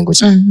get that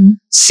language. Mm-hmm.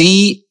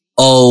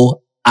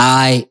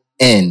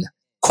 COIN.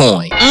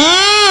 Coin.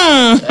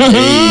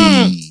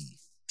 Mm-hmm.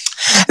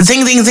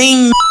 Zing, zing,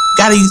 zing.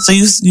 Got it. So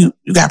you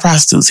got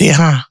prostitutes here,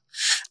 huh?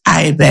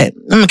 I bet.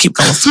 I'm gonna keep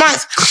going.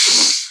 Smarts.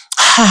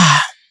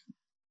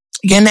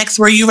 Your next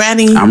word, you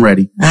ready? I'm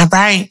ready. All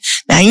right.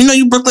 Now you know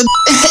you Brooklyn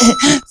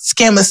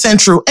scammer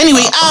central.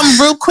 Anyway,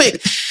 real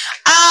quick.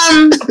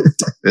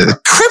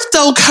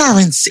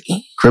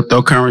 Cryptocurrency.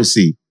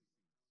 Cryptocurrency.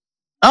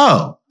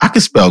 Oh, I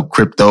can spell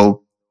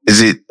crypto. Is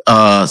it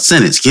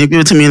sentence? Can you give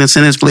it to me in a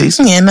sentence, please?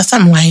 Yeah, that's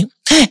something like.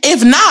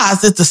 If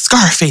Nas is the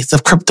Scarface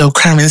of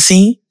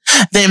cryptocurrency,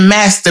 then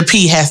Master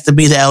P has to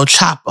be the El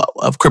Chapo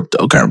of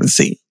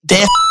cryptocurrency.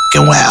 That's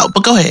f***ing wild,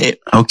 but go ahead.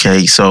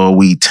 Okay, so are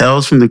we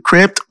Tales from the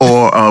Crypt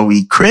or are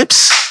we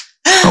Crips?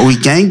 Are we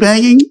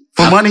gangbanging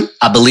for money?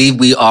 I believe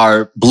we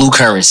are blue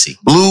currency.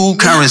 Blue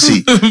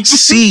currency.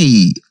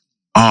 CRYPTO.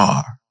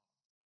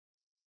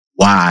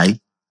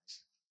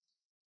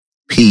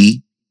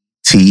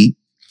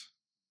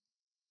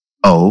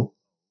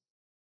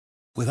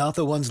 Without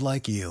the ones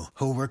like you,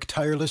 who work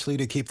tirelessly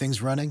to keep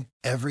things running,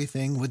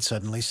 everything would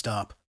suddenly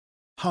stop.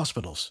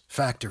 Hospitals,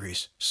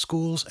 factories,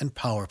 schools, and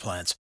power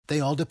plants, they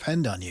all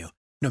depend on you.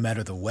 No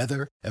matter the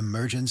weather,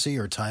 emergency,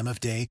 or time of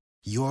day,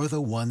 you're the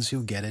ones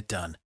who get it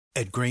done.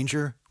 At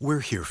Grainger, we're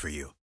here for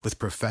you with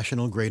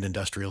professional-grade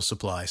industrial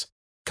supplies.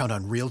 Count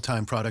on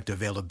real-time product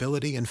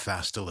availability and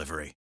fast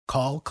delivery.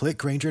 Call,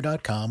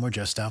 clickgrainger.com, or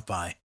just stop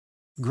by.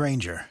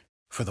 Grainger,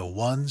 for the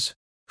ones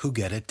who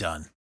get it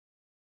done.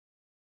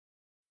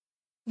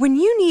 When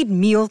you need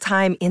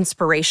mealtime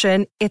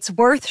inspiration, it's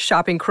worth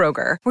shopping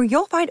Kroger, where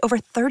you'll find over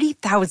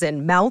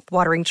 30,000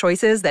 mouth-watering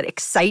choices that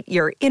excite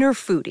your inner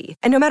foodie.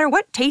 And no matter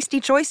what tasty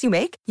choice you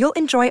make, you'll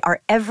enjoy our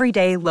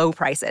everyday low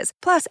prices,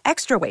 plus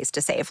extra ways to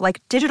save,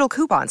 like digital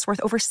coupons worth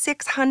over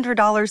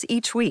 $600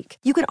 each week.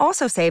 You can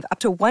also save up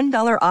to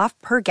 $1 off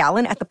per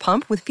gallon at the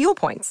pump with fuel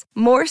points.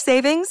 More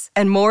savings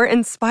and more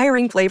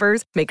inspiring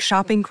flavors make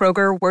shopping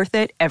Kroger worth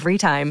it every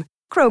time.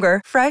 Kroger,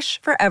 fresh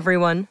for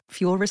everyone.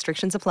 Fuel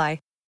restrictions apply.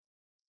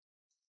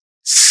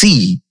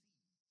 CURRNCY.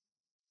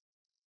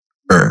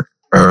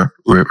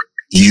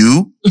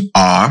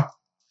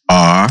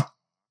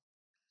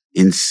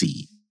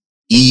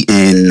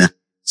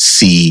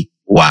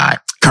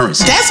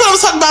 Currency. That's what I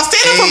was talking about.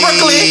 Standing for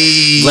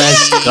Brooklyn.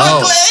 Let's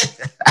go.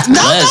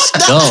 Let's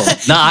go.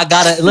 Nah, I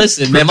gotta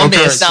listen, man. My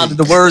man sounded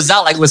the words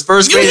out like it was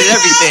first grade and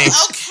everything.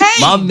 Okay.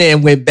 My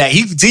man went back.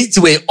 He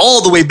went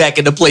all the way back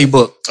in the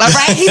playbook. All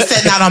right. He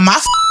said not on my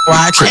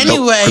watch.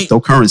 Anyway.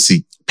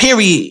 Cryptocurrency.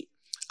 Period.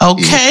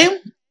 Okay.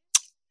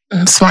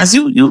 Smarts,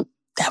 you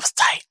that was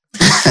tight.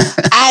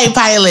 All right,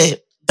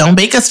 pilot. Don't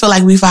make us feel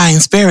like we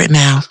flying spirit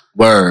now.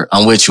 Word.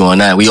 I'm with you on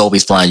that. We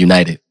always flying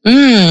United.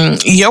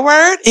 Your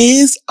word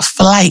is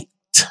flight.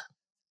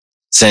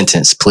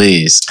 Sentence,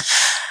 please.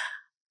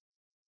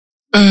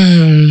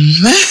 I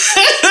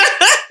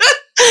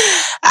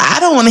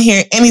don't want to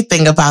hear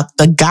anything about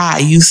the guy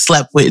you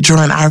slept with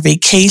during our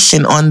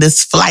vacation on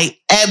this flight,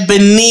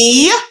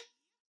 Ebony.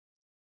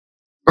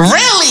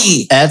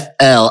 Really?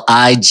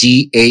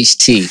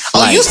 FLIGHT. Flight.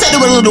 Oh, you said it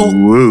with a little.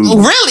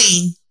 Woo.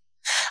 Really?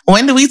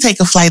 When do we take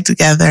a flight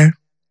together?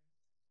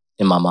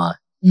 in my mind.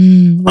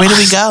 Where do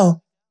we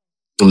go?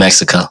 New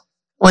Mexico.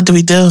 What do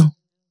we do?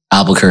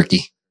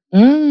 Albuquerque.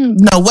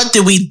 No, what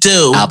did we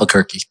do?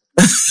 Albuquerque.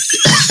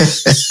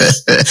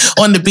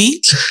 On the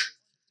beach?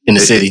 In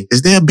the city.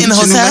 Is there a beach in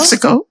New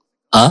Mexico?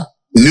 Huh?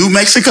 New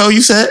Mexico,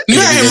 you said?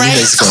 You heard him, right? New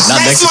Mexico,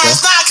 not Mexico.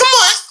 Nah, come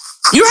on.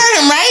 You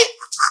heard him, right?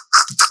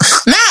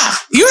 Nah,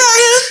 you heard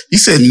him. You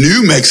said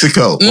New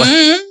Mexico.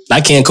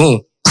 Not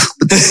Cancun.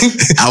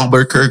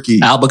 Albuquerque.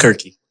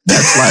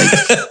 That's like...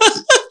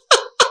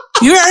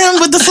 You heard him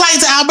with the flight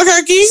to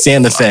Albuquerque?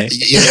 Santa Fe.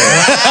 Yeah.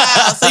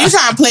 Wow, so you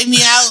trying to play me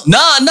out?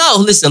 No.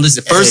 Listen.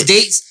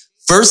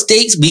 First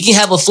dates, we can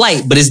have a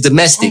flight, but it's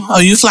domestic. Oh,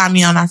 you fly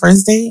me on our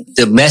first date?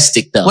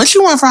 Domestic, though. What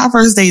you want for our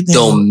first date then?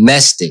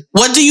 Domestic.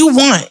 What do you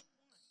want?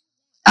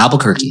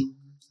 Albuquerque.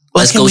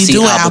 What can we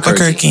do at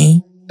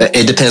Albuquerque?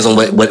 It depends on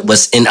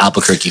what's in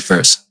Albuquerque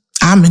first.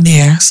 I'm in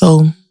there,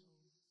 so...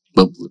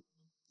 But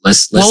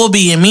let's what will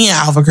be in me in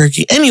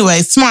Albuquerque?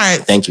 Anyway,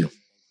 smart. Thank you.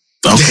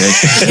 Okay.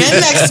 Your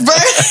next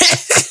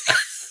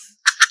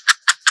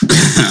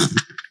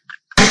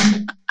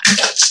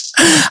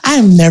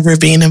I'm never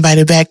being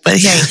invited back, but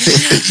hey.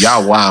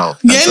 Y'all wow.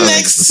 Your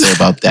next to say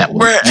about that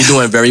one. You're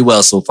doing very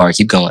well so far.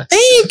 Keep going.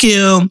 Thank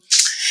you.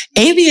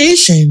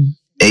 Aviation.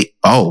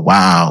 Oh,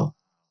 wow.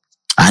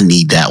 I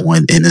need that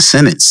one in a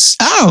sentence.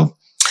 Oh.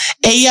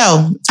 Hey,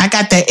 yo, I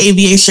got that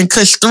Aviation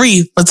Kush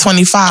 3 for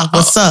 25.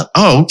 What's up?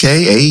 Oh,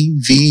 okay.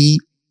 AVIATION.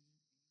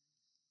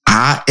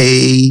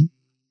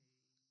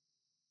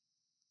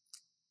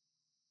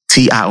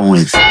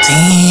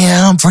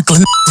 Damn,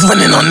 Brooklyn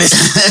winning on this.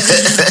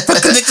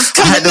 Brooklyn niggas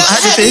coming I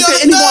had to think,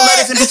 any more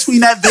letters in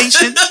between that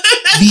Viation?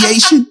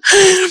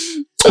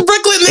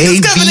 Brooklyn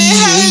niggas coming in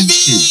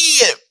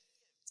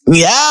heavy.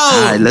 Yo.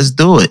 All right, let's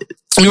do it.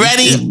 You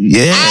ready?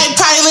 Yeah. All right,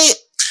 pilot.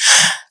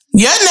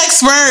 Your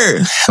next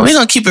word. We're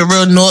going to keep it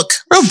real Newark,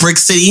 real Brick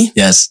City.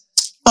 Yes.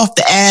 Off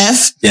the Ave.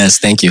 Yes,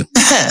 thank you.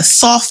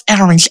 Soft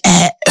Orange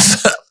Ave.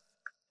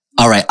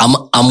 All right,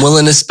 I'm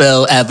willing to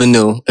spell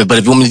avenue, but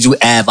if you want me to do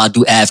Ave, I'll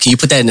do Ave. Can you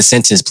put that in a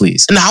sentence,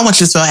 please? No, I want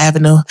you to spell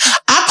avenue.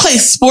 I play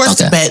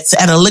sports bets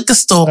at a liquor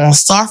store on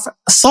South.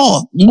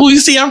 Well, you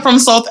see, I'm from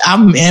South.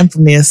 I'm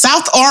from there.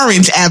 South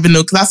Orange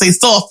Avenue, because I say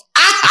soft.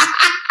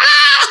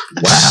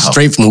 Wow.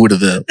 Straight from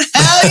Hooterville.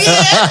 Hell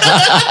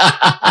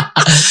yeah.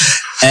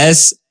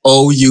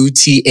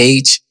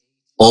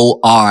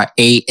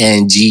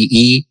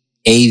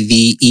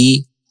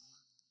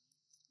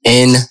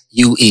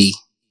 SOUTHORANGEAVENUE.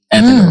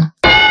 Avenue.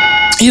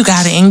 You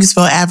got it. You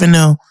spell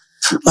avenue.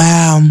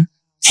 Wow.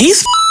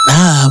 He's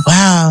up.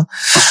 Wow.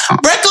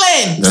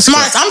 Brooklyn.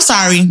 Smarts. I'm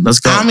sorry. Let's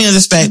go. I mean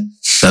respect.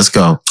 Let's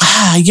go.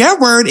 Your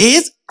word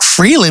is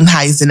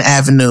Freelandheisen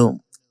Avenue.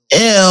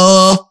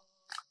 Ew.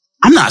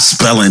 I'm not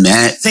spelling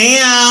that.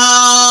 Damn.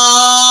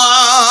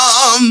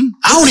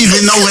 I don't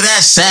even know where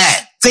that's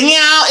at.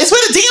 Damn. It's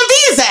where the DMV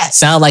is at.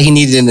 Sound like he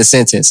needed it in a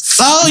sentence.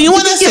 Oh, you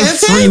want a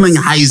sentence?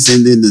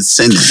 Freelandheisen in the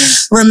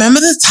sentence. Remember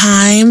the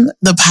time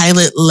the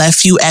pilot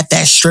left you at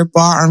that strip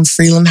bar on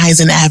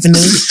Freelandheisen Avenue?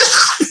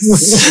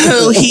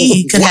 So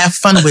he could have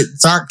fun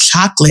with dark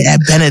chocolate at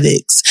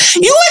Benedict's.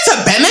 You went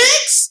to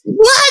Benedict's?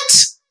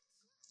 What?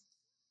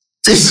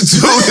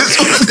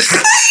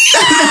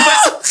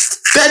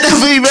 That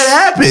never even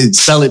happened.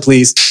 Spell it,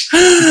 please.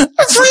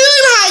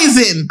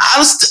 Freelandheisen.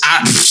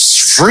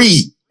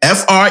 Free.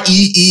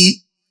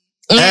 FREELINHIGHIN.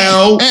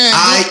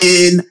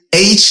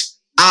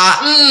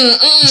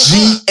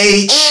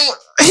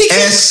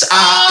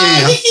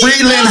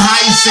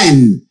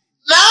 Freelandheisen.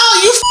 No,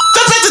 you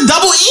f***ed up at the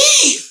double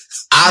E.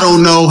 I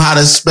don't know how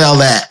to spell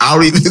that. I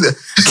don't even. Can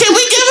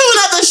we give him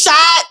another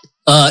shot?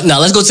 No,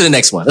 let's go to the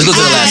next one. Let's go to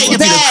the last one.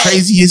 Give me the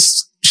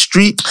craziest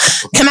street.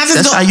 Can I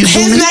just do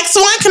his next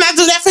one? Can I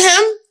do that for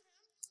him?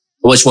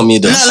 What you want me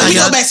to do? No, let me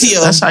go back to you.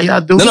 That's how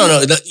y'all do it?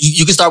 No.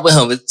 You can start with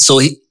him. So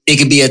it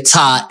could be a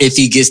tie if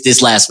he gets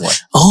this last one.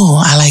 Oh,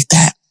 I like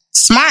that.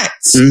 Smart.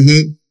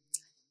 Mm-hmm.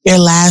 Your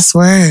last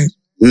word.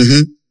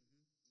 Mm-hmm.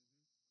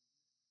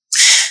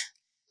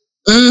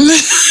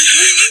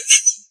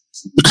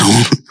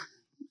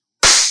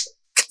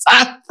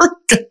 I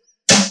forgot.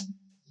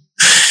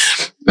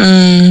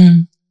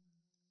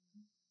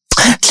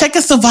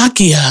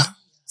 Czechoslovakia.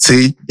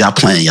 See, y'all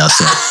playing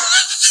yourself.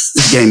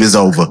 This game is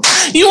over.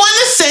 You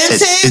want a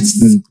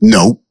sentence?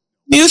 No.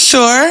 You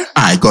sure? All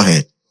right, go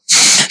ahead.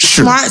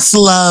 Sure. Smarts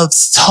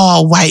loves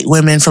tall white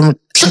women from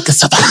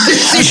Czechoslovakia.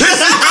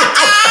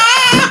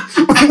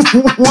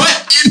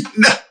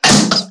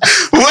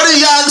 What are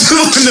y'all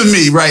doing to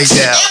me right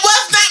now? It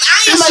was not.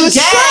 I am a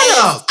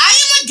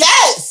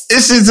guest.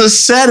 This is a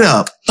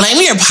setup.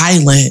 Blame your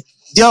pilot.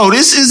 Yo,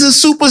 this is a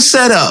super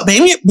setup.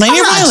 Blame your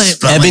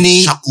pilot.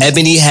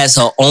 Ebony has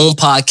her own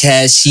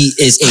podcast. She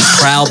is a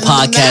proud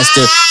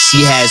podcaster.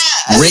 She has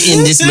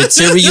written this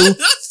material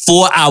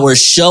for our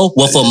show.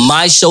 Well, for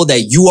my show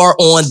that you are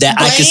on, that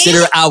I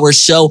consider our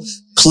show.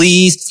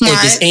 Please,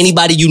 if there's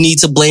anybody you need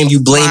to blame, you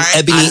blame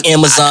Ebony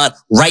Amazon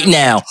right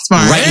now.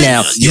 Right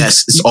now.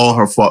 Yes, it's all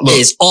her fault. Look,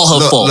 it's all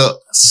her fault.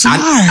 Look,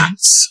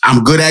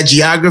 I'm good at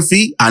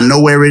geography. I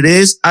know where it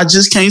is. I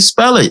just can't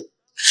spell it.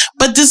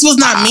 But this was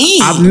not me.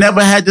 I've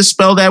never had to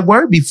spell that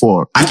word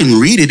before. I can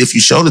read it. If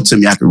you showed it to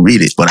me, I can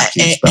read it, but I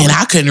can't spell it. And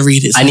I couldn't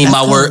read it. So I need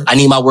my word. I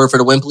need my word for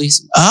the win,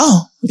 please.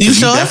 Oh, you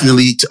sure?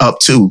 Definitely up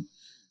too.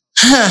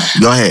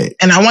 Go ahead.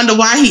 And I wonder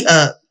why he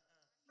up.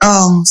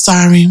 Oh,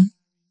 sorry.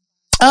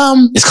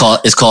 It's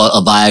called a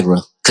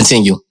Viagra.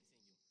 Continue.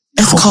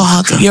 It's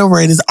called, your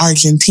word is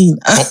Argentina.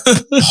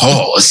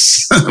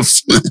 Pause.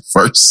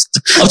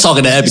 First. I'm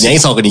talking to Ebony. I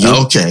ain't talking to you.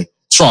 Okay.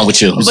 What's wrong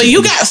with you? But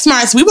you got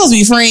smarts. We supposed to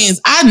be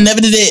friends. I never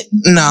did it.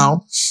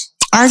 No.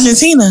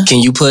 Argentina. Can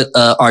you put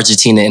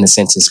Argentina in a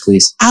sentence,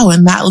 please? I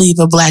would not leave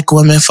a black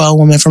woman for a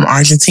woman from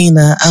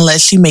Argentina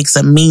unless she makes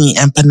a mean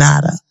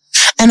empanada.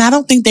 And I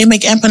don't think they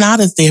make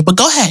empanadas there, but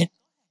go ahead.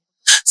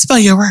 Spell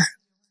your word.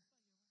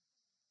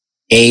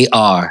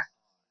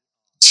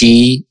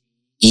 Argentina.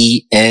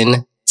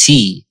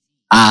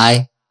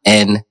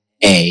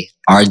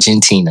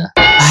 Argentina.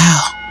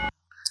 Wow.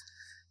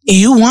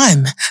 You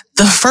won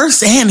the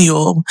first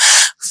annual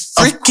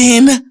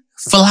freaking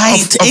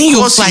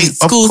annual flight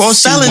school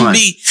spelling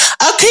bee.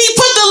 Can you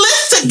put the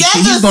list together?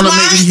 He's going to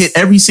make me hit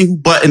every single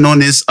button on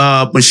this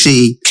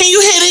machine. Can you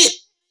hit it?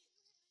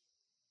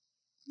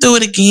 Do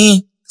it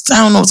again. I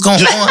don't know what's going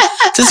on.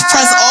 Just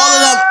press all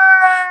of them.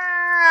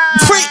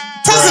 Press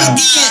it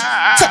again.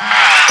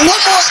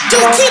 One more.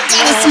 Dude, keep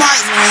getting smart.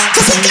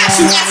 Because he got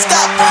you messed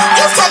up.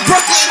 You're from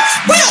Brooklyn.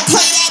 We don't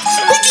play that.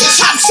 We get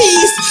chopped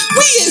cheese.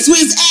 We is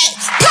Wiz at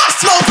Pop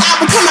Smoke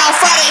album come out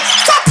Friday.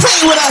 Stop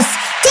playing with us.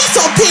 That's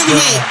on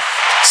period.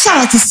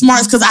 Shout out to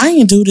Smarts because I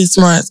ain't do this,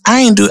 Smarts.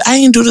 I ain't do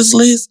this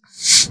list.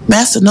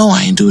 Master, no,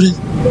 I ain't do this.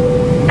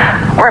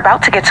 We're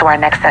about to get to our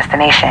next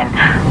destination,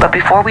 but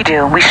before we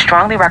do, we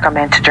strongly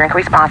recommend to drink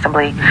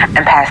responsibly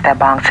and pass that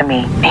bong to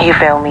me. You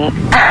feel me?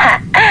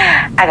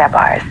 I got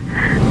bars.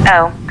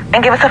 Oh,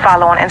 and give us a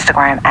follow on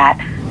Instagram at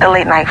The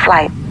Late Night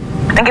Flight.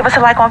 And give us a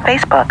like on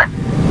Facebook,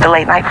 The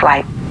Late Night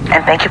Flight.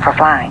 And thank you for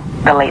flying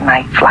The Late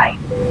Night Flight.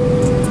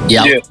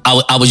 Yeah.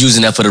 I was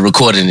using that for the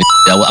recording.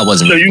 I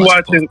wasn't. So you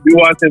watching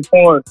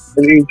porn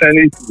and eating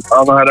Chinese food. I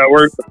don't know how that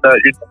works, but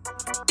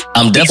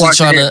I'm definitely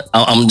trying to.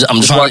 I'm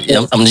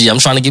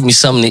trying to get me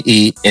something to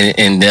eat,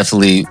 and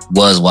definitely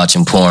was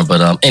watching porn.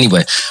 But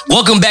anyway,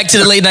 welcome back to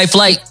the Late Night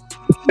Flight.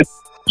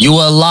 You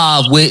are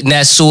live with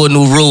Nasur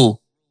Nuru,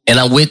 and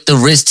I'm with the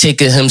risk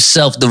taker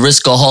himself, the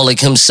riskaholic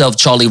himself,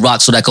 Charlie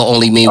Rock. So that can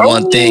only mean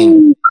one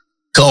thing.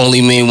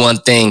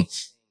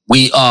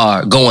 We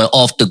are going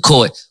off the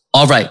court.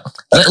 All right,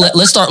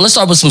 let's start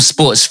with some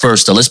sports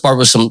first. Though let's start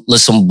with some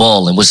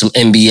balling with some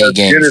NBA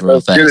games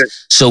real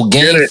fast. So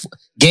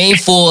game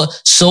 4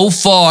 so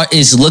far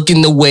is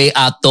looking the way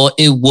I thought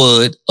it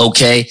would.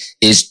 Okay,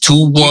 it's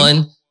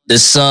 2-1. The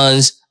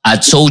Suns. I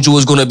told you it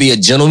was going to be a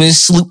gentleman's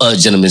sweep.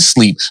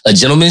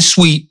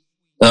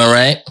 All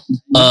right.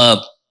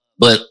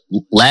 But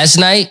last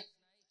night,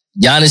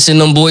 Giannis and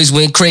them boys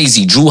went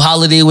crazy. Drew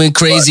Holiday went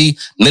crazy.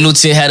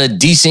 Middleton had a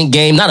decent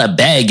game. Not a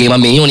bad game. I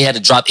mean, he only had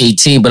to drop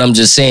 18, but I'm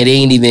just saying they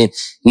ain't even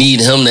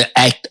need him to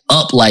act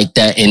up like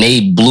that. And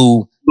they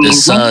blew the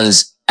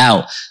Suns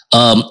out.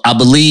 I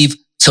believe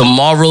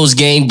tomorrow's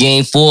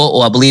game 4,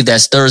 or I believe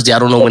that's Thursday. I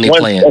don't know when they're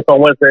playing. It's on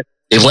Wednesday.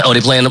 They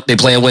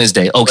playing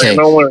Wednesday. Okay.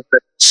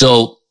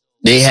 So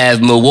they have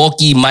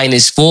Milwaukee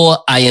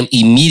 -4. I am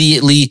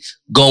immediately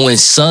going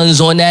Suns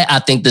on that. I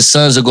think the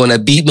Suns are going to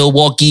beat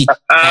Milwaukee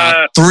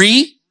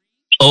 3.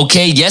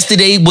 Okay.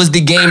 Yesterday was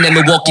the game that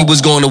Milwaukee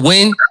was going to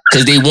win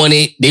because they won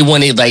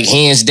it like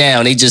hands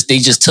down. They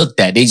just took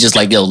that. They just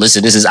like, yo,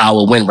 listen, this is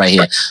our win right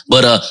here.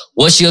 But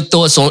what's your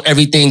thoughts on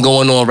everything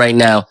going on right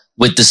now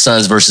with the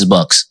Suns versus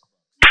Bucks?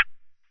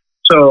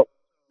 So,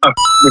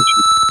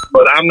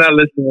 but I'm not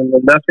listening to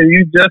nothing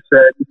you just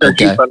said because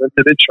you fell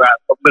into the trap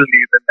of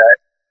believing that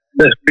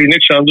the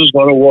Phoenix Suns is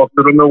going to walk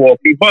through the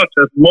Milwaukee Bucks,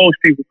 as most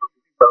people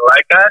believe. But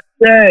like I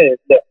said,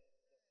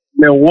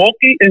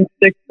 Milwaukee in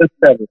 6 or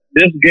 7.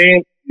 This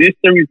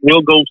series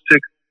will go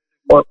 6,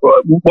 or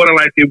more than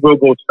likely will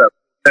go 7.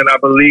 And I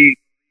believe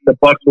the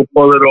Bucks will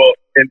pull it off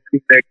in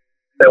Phoenix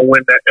and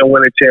win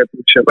a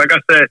championship. Like I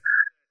said,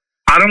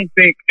 I don't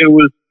think it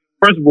was.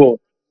 First of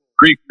all,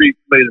 Greek Freak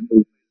played a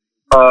movie.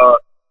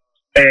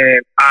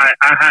 And I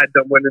had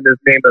them winning this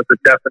game as a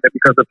definite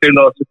because if they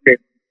lost this game,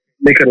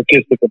 they could have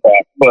kissed it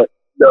goodbye. But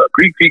the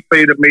Greek Freak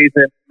played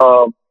amazing.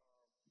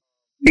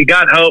 He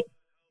got help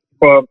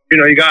from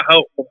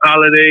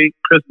Holiday.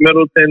 Chris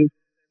Middleton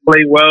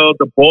played well.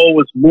 The ball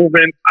was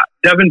moving.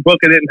 Devin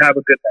Booker didn't have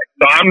a good night.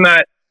 So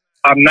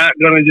I'm not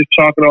gonna just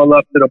chalk it all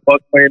up to the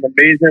Bucks playing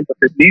amazing, but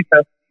the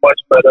defense is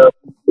much better.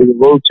 It was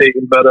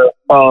rotating better.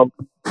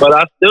 But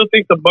I still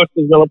think the Bucks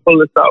is gonna pull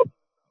this out.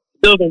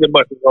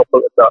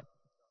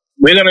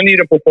 We're going to need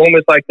a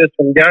performance like this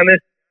from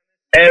Giannis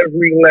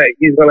every night.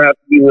 He's going to have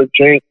to be with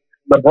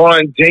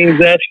LeBron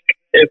James-esque,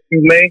 if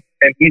you may,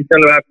 and he's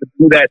going to have to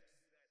do that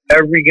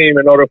every game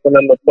in order for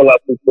them to pull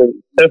out the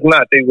series. If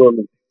not, they will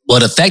lose. Well,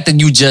 the fact that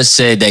you just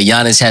said that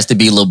Giannis has to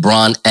be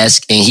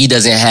LeBron-esque and he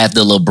doesn't have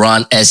the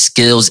LeBron-esque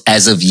skills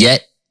as of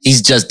yet,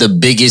 he's just the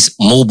biggest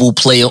mobile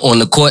player on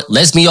the court,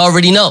 lets me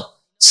already know.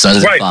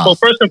 Suns right. So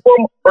first and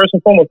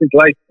foremost, he's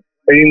light.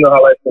 and you know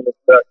how light skin is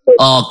that.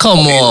 Oh, come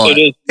on.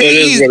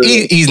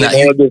 He's not.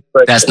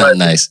 That's not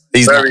nice.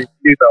 He's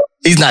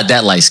not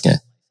that light skinned.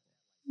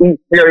 Yeah,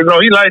 no,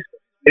 he light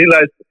skinned. He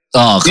light skinned.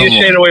 Oh, come on.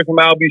 He's a shade away from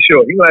I'll be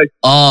sure. He like.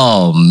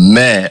 Oh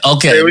man.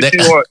 Okay. Hey, what you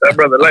want? That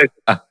brother light.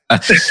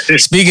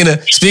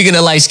 Speaking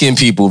of light skinned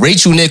people,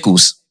 Rachel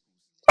Nichols.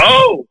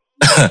 Oh.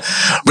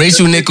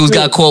 Rachel Nichols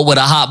got caught with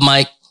a hot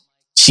mic.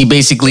 She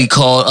basically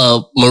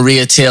called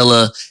Maria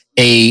Taylor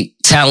a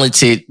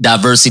talented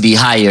diversity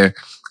hire.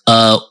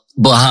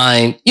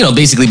 Behind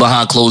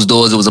closed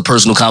doors. It was a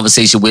personal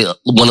conversation with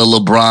one of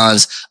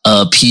LeBron's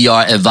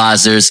PR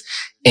advisors,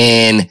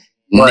 and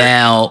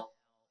now.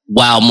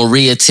 While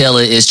Maria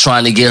Taylor is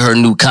trying to get her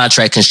new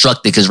contract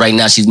constructed, because right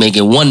now she's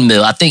making $1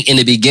 million. I think in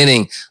the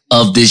beginning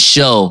of this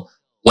show,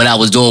 when I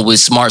was doing with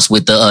Smarts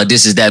with the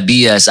This Is That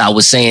BS, I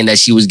was saying that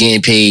she was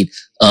getting paid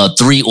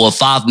 $3 or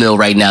 $5 million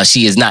right now.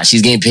 She is not.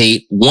 She's getting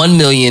paid $1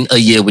 million a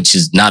year, which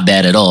is not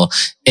bad at all.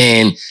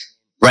 And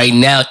right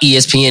now,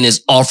 ESPN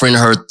is offering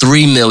her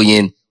 $3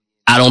 million.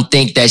 I don't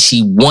think that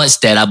she wants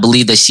that. I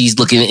believe that she's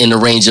looking in the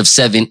range of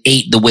 7,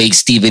 8, the way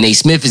Stephen A.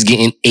 Smith is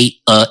getting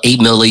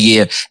 $8 million a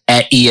year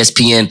at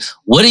ESPN.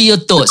 What are your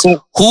thoughts?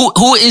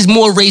 Who is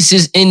more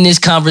racist in this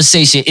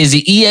conversation? Is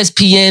it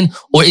ESPN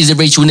or is it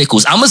Rachel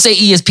Nichols? I'm gonna say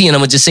ESPN. I'm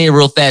gonna just say it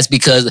real fast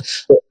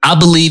because I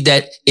believe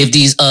that if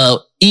these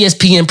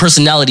ESPN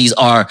personalities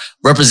are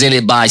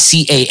represented by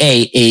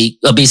CAA,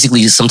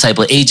 basically some type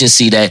of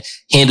agency that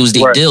handles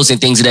their deals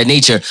and things of that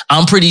nature,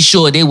 I'm pretty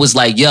sure they was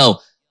like, yo,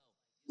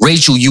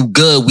 Rachel, you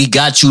good. We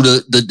got you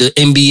the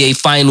NBA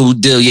final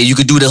deal. Yeah, you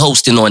could do the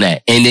hosting on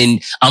that. And then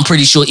I'm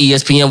pretty sure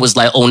ESPN was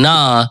like, oh,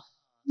 nah,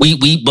 we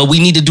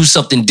need to do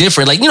something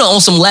different. Like, on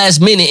some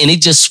last minute, and they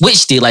just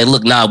switched it. Like,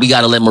 look, nah, we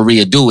got to let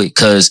Maria do it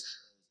because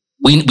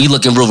we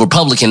looking real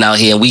Republican out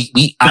here. And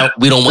we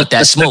don't want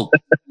that smoke.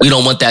 We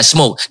don't want that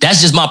smoke. That's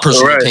just my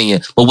personal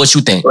opinion. But what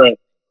you think? Right.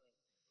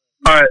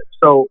 All right.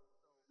 So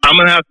I'm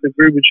going to have to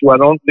agree with you. I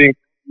don't think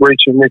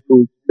Rachel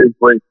Nichols is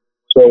racist.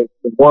 So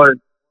the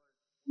one,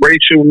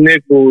 Rachel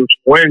Nichols,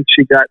 when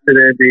she got to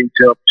the NBA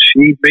jump,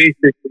 she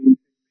basically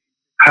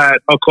had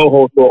a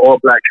co-host for All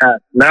Black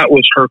Cast. And that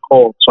was her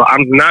call. So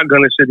I'm not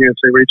going to sit here and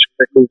say Rachel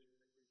Nichols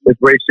is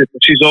racist.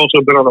 But she's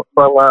also been on the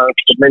front line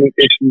for many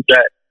issues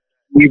that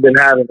we've been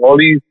having. All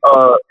these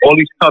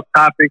tough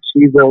topics,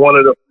 she's been one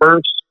of the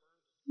first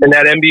in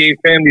that NBA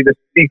family to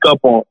speak up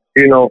on,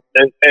 and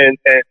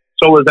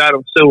so is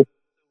Adam Silver.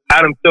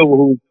 Adam Silver,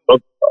 who's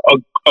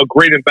a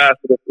great ambassador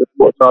for the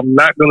sport. So I'm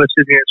not going to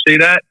sit here and say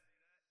that.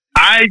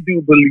 I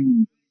do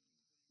believe,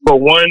 for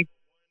one,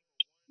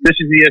 this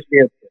is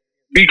ESPN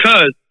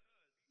because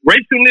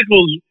Rachel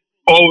Nichols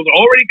was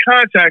already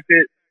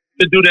contracted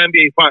to do the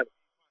NBA Finals.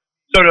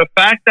 So the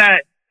fact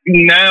that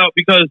now,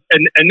 because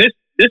and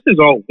this is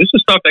old. This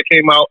is stuff that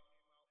came out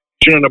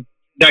during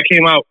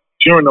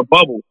the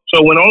bubble.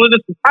 So when all of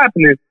this was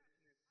happening,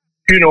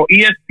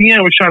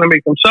 ESPN was trying to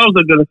make themselves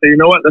look good and say, you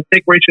know what, let's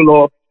take Rachel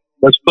off.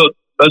 Let's put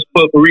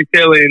Maria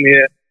Taylor in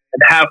here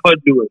and have her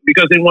do it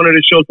because they wanted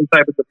to show some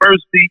type of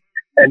diversity,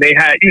 and they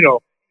had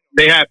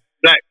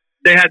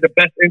the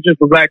best interest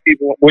for black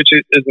people, which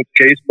isn't the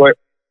case. But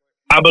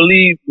I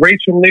believe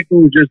Rachel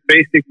Nichols just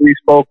basically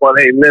spoke on,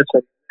 hey,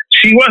 listen,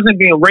 she wasn't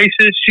being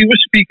racist. She was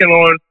speaking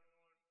on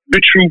the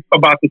truth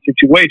about the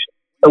situation.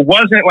 It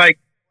wasn't like,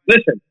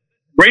 listen,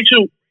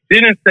 Rachel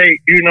didn't say,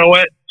 you know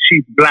what,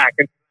 she's black.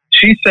 And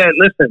she said,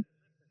 listen,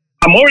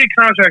 I'm already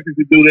contracted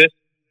to do this.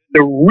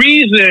 The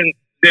reason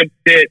they're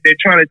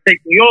trying to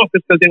take me off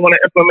is because they want to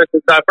implement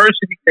this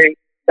diversity thing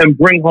and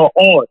bring her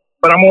on.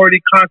 But I'm already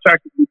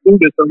contracted to do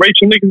this. And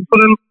Rachel Nichols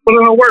put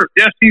in her work.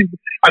 Yes,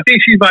 I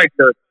think she's like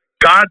the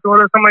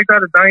goddaughter or something like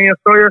that of Diane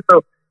Sawyer.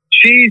 So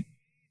she's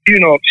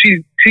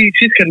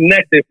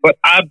connected, but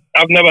I've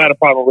never had a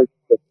problem with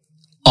her.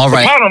 All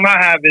right. The problem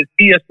I have is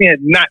ESPN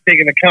not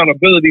taking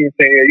accountability and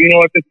saying, you know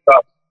what, this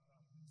stuff.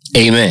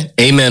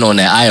 Amen on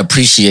that. I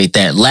appreciate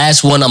that.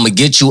 Last one, I'm going to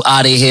get you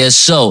out of here.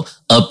 So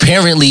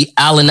apparently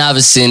Allen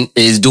Iverson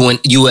is doing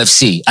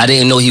UFC. I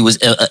didn't know he was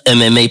an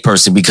MMA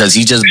person because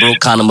he just broke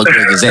Conor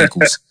McGregor's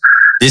ankles.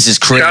 This is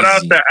crazy. Shout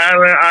out to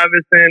Allen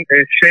Iverson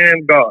and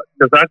Shan God,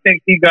 because I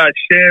think he got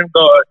Shan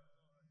God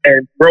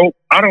and broke,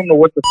 I don't know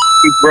what the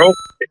he broke,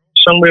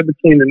 somewhere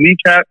between the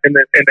kneecap and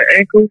the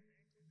ankle,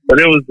 but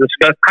it was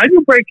disgusting. How do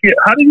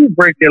you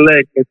break your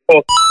leg in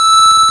sport?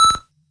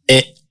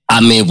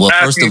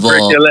 First of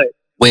all,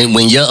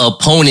 when your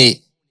opponent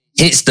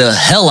hits the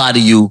hell out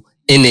of you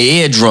in the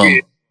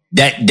eardrum,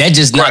 that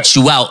just knocks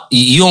you out.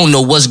 You don't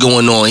know what's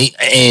going on,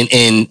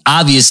 and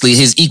obviously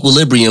his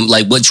equilibrium,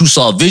 like what you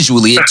saw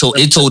visually, it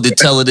told the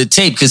tell of the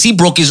tape because he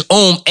broke his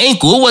own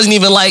ankle. It wasn't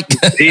even like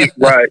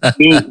right.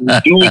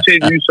 Dude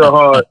hit you so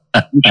hard,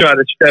 you try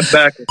to step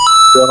back and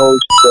the whole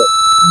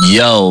shit.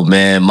 Yo,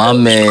 man, my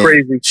man,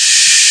 crazy.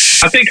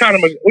 I think Conor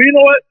McGregor. Well, you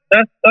know what?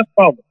 That's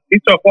problem. He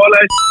talk all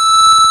that.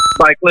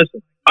 Like,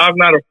 listen, I'm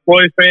not a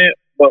Floyd fan,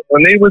 but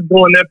when they was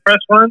doing their press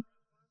run,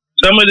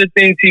 some of the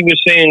things he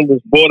was saying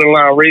was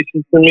borderline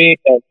racist to me,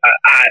 and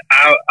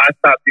I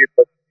stopped being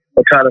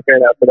a kind of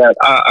fan after that.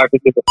 I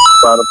could get the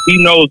about him. He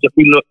knows if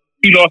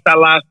he lost that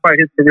last fight,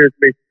 his career is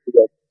basically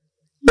over.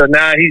 So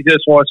now he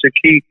just wants to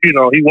keep, he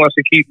wants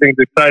to keep things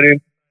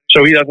exciting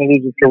so he doesn't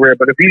lose his career.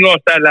 But if he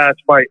lost that last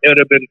fight, it would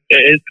have been,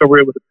 his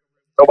career would have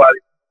been nobody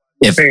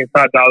paying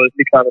 $5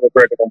 to Conor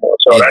McGregor no more.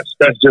 So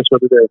that's just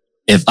what it is.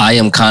 If I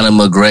am Conor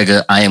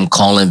McGregor, I am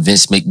calling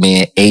Vince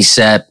McMahon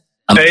ASAP.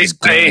 I'm just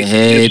going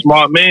ahead.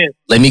 Smart man.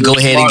 Let me go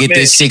ahead and get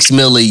this $6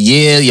 million a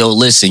year. Yo,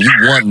 listen, you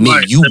want me.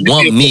 Right. You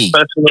want me.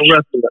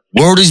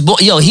 Word is born.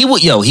 He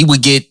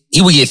would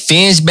get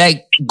fans back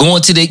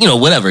going to the,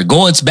 whatever,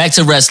 going back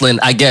to wrestling,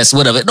 I guess,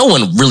 whatever. No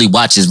one really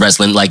watches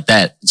wrestling like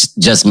that.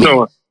 Just me.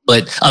 No.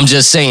 But I'm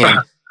just saying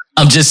that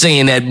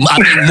I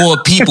think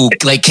more people,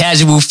 like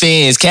casual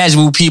fans,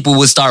 casual people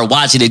would start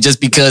watching it just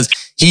because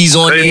he's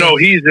on there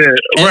he's in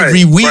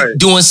every week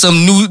doing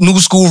some new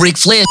school Ric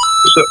Flair.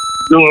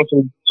 Doing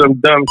some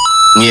dumb.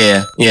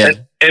 Yeah. And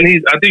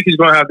I think he's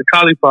gonna have the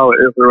cauliflower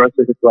ear for the rest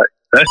of his life.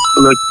 That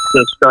looks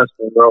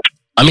disgusting, bro.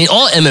 I mean,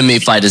 all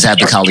MMA fighters have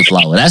the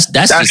cauliflower. That's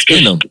just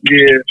in them.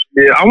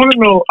 Yeah. I want to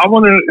know.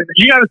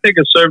 You got to take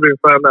a survey and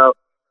find out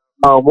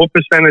what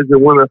percentage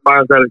of women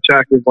finds that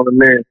attractive on a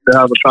man to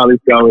have a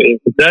cauliflower ear.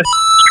 That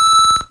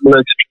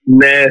looks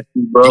nasty,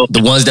 bro.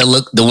 The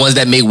ones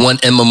that make one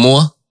M or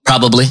more,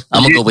 probably.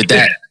 I'm gonna go with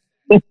that.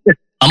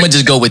 I'm gonna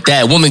just go with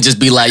that. Women just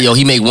be like, yo,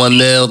 he make $1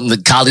 million,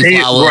 the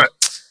cauliflower,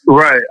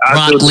 right.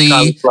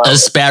 broccoli,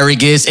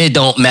 asparagus. It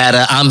don't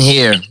matter. I'm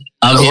here.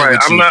 I'm here.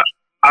 Right.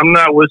 I'm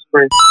not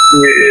whispering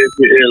in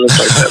your ear looks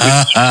like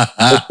that.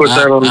 Let's put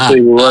that on the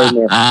table right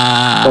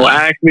now. Don't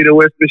ask me to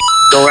whisper.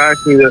 Don't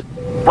ask me to.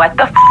 What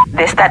the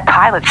This that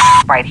pilot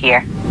right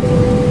here.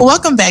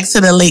 Welcome back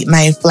to the Late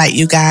Night Flight,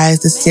 you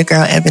guys. This is your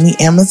girl, Ebony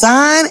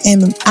Amazon,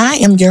 and I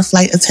am your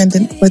flight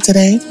attendant for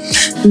today.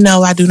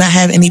 No, I do not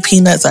have any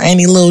peanuts or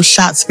any little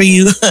shots for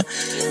you.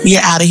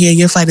 You're out of here.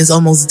 Your flight is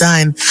almost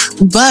done.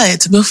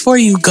 But before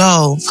you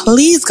go,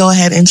 please go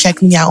ahead and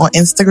check me out on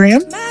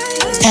Instagram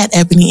at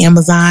Ebony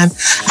Amazon.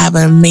 I have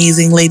an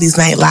amazing Ladies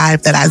Night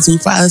Live that I do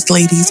for us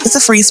ladies. It's a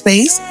free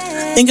space.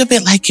 Think of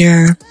it like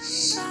your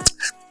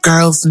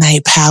girls'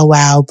 night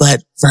powwow,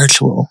 but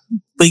virtual.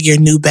 With your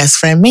new best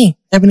friend, me,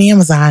 Ebony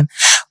Amazon.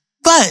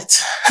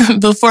 But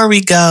before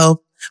we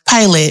go,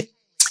 Pilot,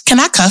 can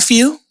I cuff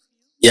you?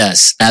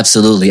 Yes,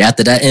 absolutely.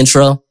 After that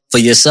intro for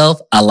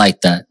yourself, I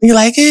like that. You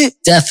like it?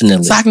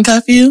 Definitely. So I can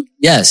cuff you?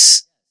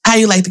 Yes. How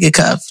you like to get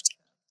cuffed?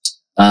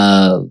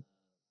 On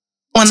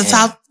the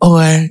top,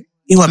 or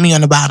you want me on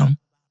the bottom?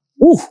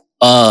 Ooh.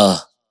 Well,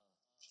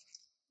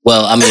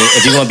 I mean,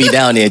 if you're gonna be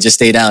down there, just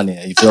stay down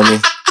there. You feel me?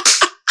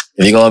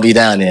 If you're going to be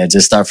down there,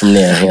 just start from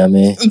there. You know what I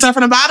mean? Start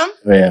from the bottom?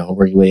 Yeah,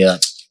 work your way up.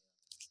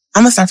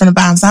 I'm going to start from the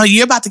bottom. So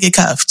you're about to get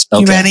cuffed.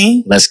 Okay. You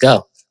ready? Let's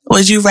go.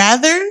 Would you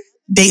rather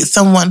date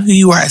someone who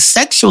you are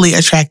sexually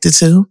attracted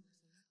to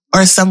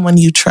or someone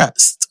you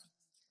trust?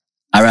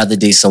 I'd rather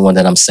date someone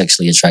that I'm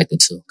sexually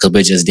attracted to because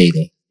we're just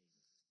dating.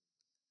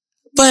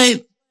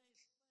 But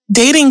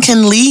dating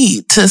can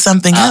lead to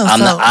something else.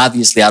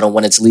 Obviously, I don't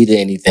want it to lead to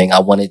anything.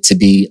 I want it to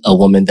be a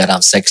woman that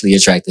I'm sexually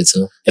attracted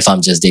to if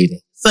I'm just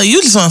dating. So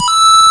you just want...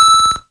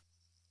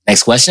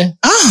 Next question.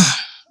 Oh,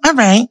 all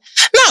right.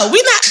 No.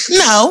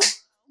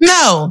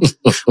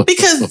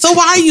 Because so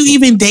why are you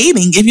even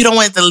dating if you don't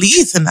want it to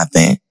lead to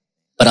nothing?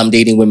 But I'm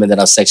dating women that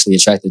I'm sexually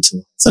attracted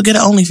to. So get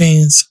an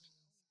OnlyFans.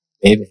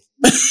 Maybe.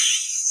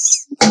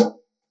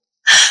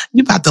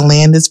 You about to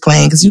land this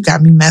plane because you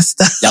got me messed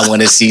up. Y'all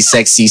want to see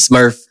sexy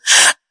Smurf?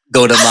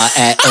 Go to my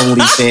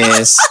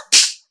 @OnlyFans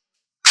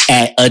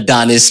at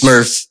Adonis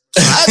Smurf.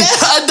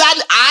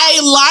 I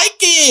like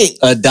it.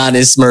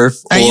 Adonis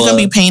Smurf. Are you going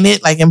to be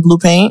painted like in blue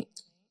paint?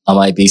 I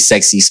might be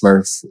sexy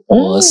Smurf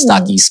or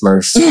stocky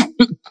Smurf.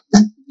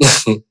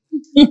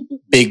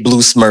 Big Blue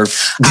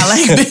Smurf. I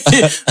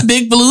like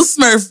big Blue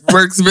Smurf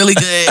works really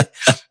good.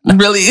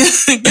 Really.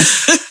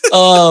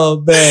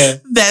 Oh,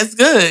 man. That's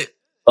good.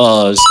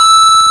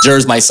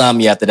 Jers might sign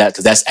me after that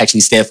because that's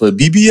actually stand for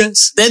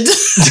BBS.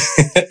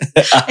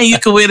 And you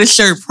can wear the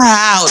shirt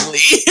proudly.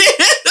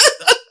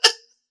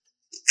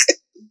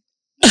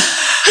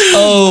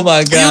 Oh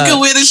my God. You can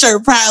wear the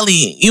shirt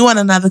proudly. You want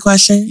another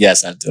question?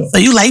 Yes, I do. So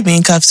you like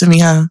being cuffed to me,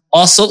 huh?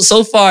 Also,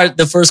 so far,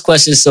 the first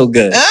question is so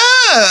good.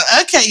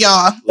 Okay,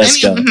 y'all.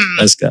 Let's go.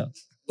 Let's go.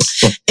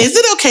 Is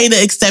it okay to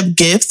accept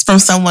gifts from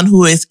someone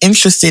who is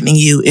interested in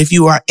you if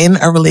you are in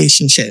a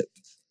relationship?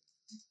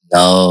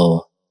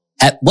 No.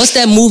 What's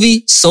that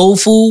movie? Soul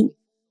Food?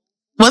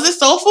 Was it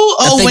Soul Food?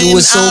 I think it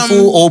was Soul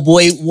Food. Old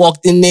boy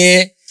walked in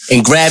there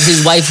and grabbed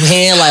his wife's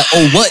hand like,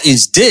 oh, what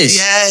is this?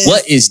 Yes.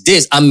 What is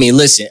this? I mean,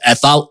 listen, if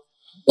I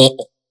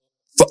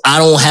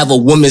don't have a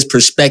woman's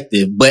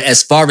perspective, but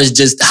as far as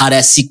just how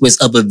that sequence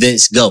of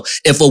events go,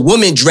 if a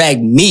woman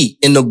dragged me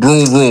in the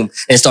broom room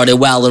and started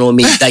wilding on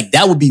me, like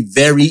that would be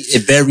very,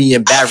 very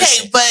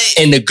embarrassing.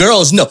 Okay, and the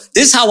girls know.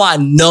 This is how I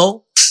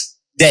know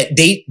that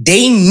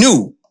they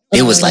knew.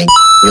 It was like,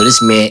 yo,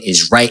 this man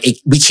is right.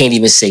 We can't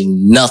even say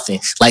nothing.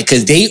 Like,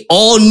 cause they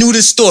all knew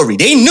the story.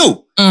 They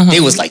knew. Mm-hmm. They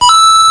was like,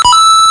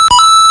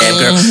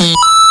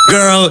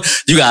 girl,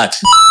 you got,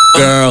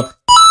 girl.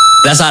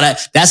 That's how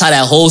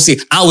that whole scene.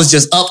 I was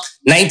just up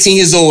 19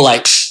 years old,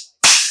 like,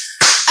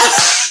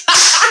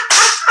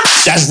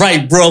 That's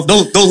right, bro.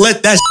 Don't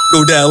let that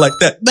go down like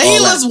that. But he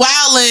was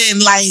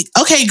wilding. Like,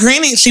 okay,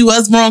 granted, she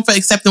was wrong for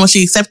accepting what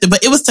she accepted,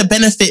 but it was to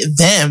benefit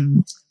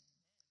them.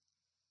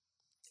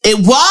 It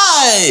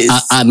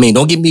was. I mean,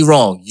 don't get me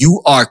wrong.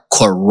 You are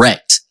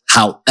correct.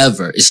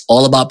 However, it's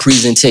all about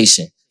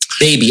presentation.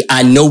 Baby,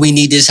 I know we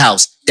need this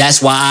house.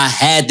 That's why I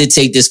had to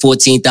take this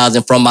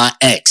 $14,000 from my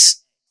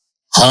ex.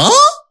 Huh?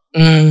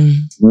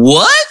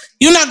 What?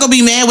 You're not going to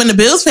be mad when the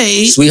bill's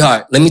paid.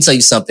 Sweetheart, let me tell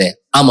you something.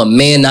 I'm a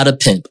man, not a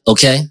pimp,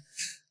 okay?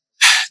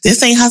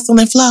 This ain't hustle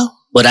and flow.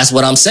 Well, that's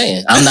what I'm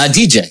saying. I'm not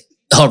DJ.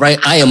 All right.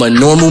 I am a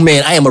normal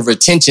man. I am a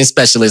retention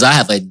specialist. I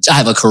have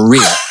a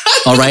career.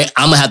 All right.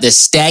 I'm gonna have to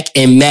stack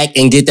and mac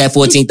and get that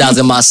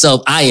 $14,000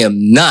 myself. I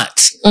am not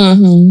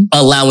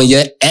allowing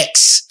your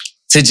ex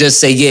to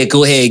just say, yeah,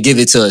 go ahead, give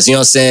it to us. You know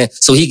what I'm saying?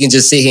 So he can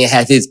just sit here and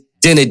have his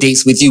dinner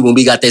dates with you when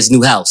we got this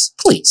new house.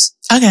 Please.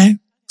 Okay.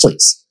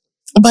 Please.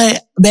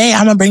 But babe,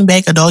 I'm gonna bring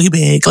back a doggy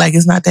bag. Like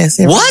it's not that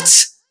serious.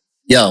 What?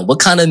 Yo, what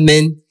kind of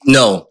men?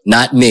 No,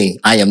 not me.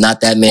 I am not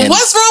that man.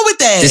 What's wrong with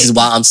that? This is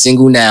why I'm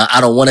single now. I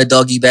don't want a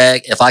doggy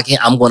bag. If I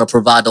can't, I'm going to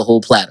provide the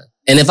whole platter.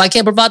 And if I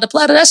can't provide the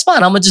platter, that's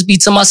fine. I'm going to just be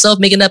to myself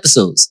making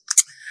episodes.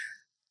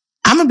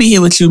 I'm going to be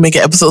here with you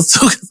making episodes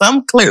too because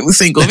I'm clearly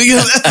single.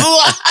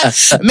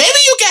 Because maybe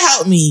you can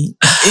help me.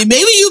 Maybe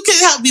you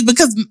can help me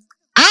because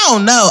I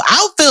don't know.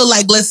 I'll feel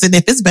like, listen,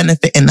 if it's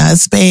benefiting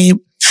us, babe,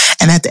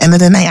 and at the end of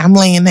the night, I'm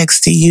laying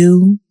next to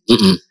you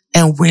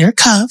and we're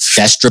cuffed.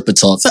 That's stripper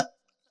talk. So,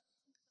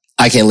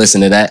 I can't listen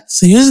to that.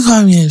 So you just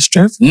call me a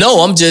stripper?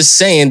 No, I'm just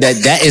saying that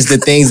is the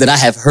things that I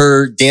have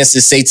heard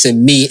dancers say to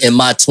me in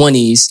my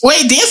 20s.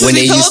 Wait, dancers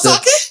be pillow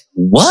talking?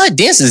 What?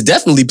 Dancers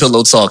definitely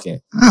pillow talking.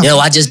 Oh.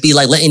 I just be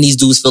like letting these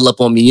dudes fill up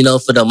on me,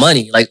 for the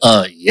money. Like,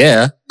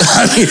 yeah.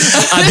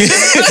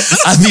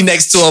 I'd be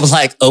next to them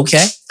like,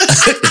 okay.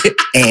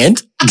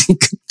 And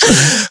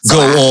go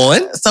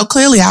on. So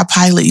clearly our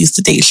pilot used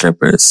to date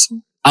strippers.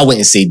 I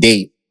wouldn't say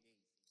date.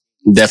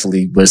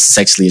 Definitely was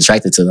sexually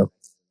attracted to them.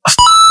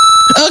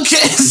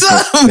 Okay, so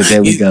but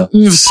there we go.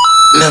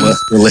 Well,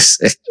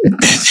 listen,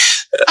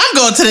 I'm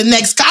going to the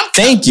next.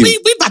 Thank you.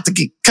 We about to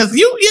get because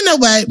you know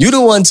what? You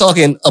the one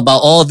talking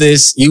about all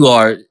this. You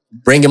are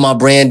bringing my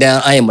brand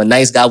down. I am a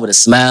nice guy with a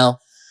smile.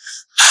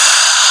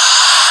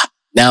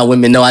 Now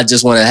women know I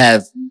just want to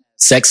have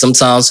sex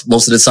sometimes,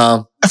 most of the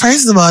time.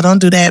 First of all, don't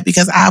do that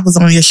because I was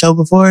on your show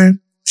before,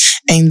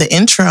 and the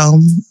intro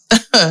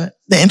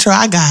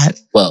I got.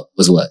 Well,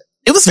 was what?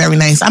 It was very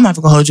nice. I'm not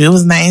gonna hold you. It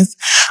was nice,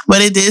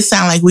 but it did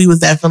sound like we was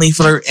definitely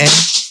flirting.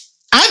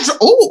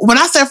 When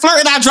I said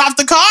flirting, I dropped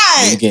the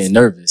card. You're getting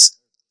nervous.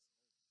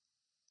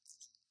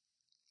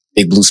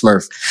 Big Blue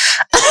Smurf.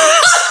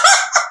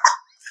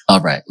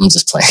 All right, I'm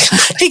just playing.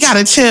 He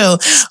gotta chill.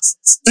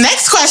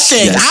 Next question.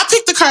 Yes. I'll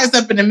pick the cards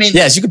up in a minute.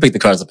 Yes, you can pick the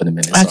cards up in a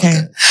minute. It's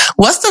okay.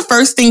 What's the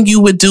first thing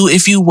you would do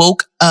if you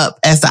woke up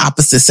as the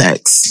opposite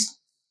sex?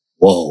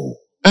 Whoa.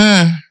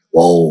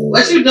 Whoa.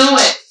 What you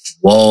doing?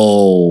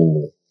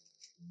 Whoa.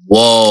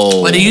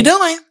 What are you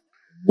doing?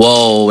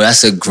 Whoa,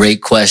 that's a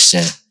great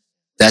question.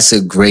 I'm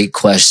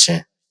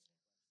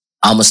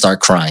gonna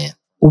start crying.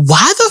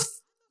 Why?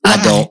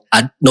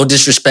 No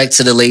disrespect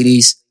to the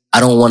ladies. I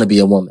don't want to be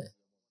a woman.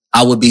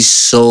 I would be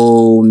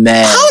so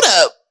mad.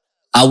 Hold up.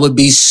 I would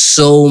be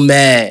so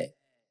mad.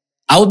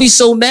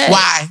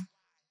 Why?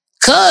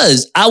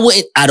 Cause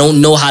I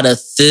don't know how to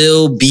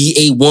feel,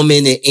 be a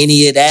woman in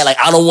any of that. Like,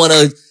 I don't want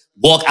to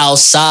walk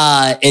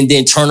outside and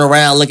then turn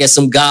around, look at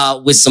some guy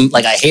with some,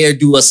 like a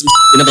hairdo or some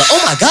and I'm like,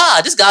 oh my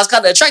God, this guy's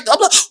kind of attractive.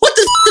 I'm like, what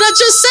the did I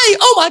just say?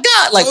 Oh my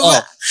God. Like,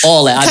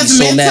 all that. I'd be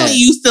so mad. Because mentally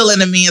you still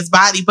in a man's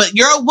body, but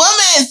you're a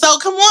woman. So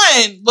come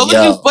on.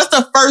 What's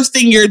the first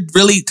thing you're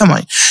really, come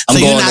on. So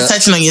you're not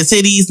touching on your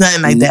titties,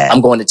 nothing like that.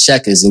 I'm going to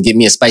Checkers and get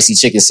me a spicy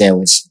chicken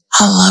sandwich.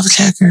 I love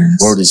Checkers.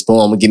 Word is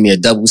born. I'm going to give me a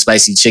double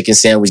spicy chicken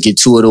sandwich, get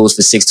 2 of those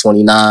for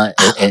 $6.29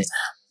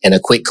 and a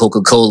quick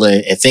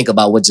Coca-Cola and think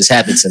about what just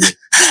happened to me.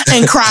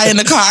 And cry in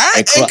the car.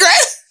 and cry.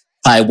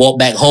 I walk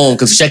back home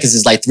because Checkers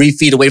is like 3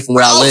 feet away from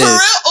where I live. For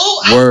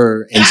real?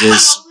 Word. And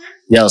just,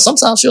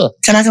 sometimes, sure.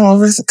 Can I come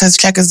over? Because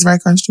Checkers is right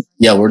across the street.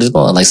 Yeah, word is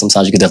born. Like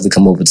sometimes you could definitely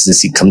come over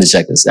to come to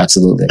Checkers.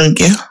 Absolutely. Thank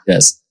you.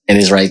 Yes. And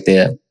it's right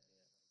there.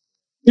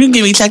 You can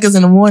give me Checkers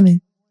in the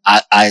morning.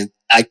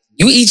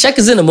 You eat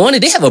Checkers in the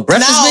morning? They have a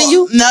breakfast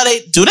menu? No,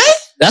 do they?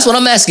 That's what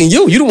I'm asking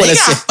you. You don't want to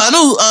say.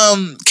 Funnel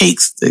cake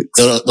sticks.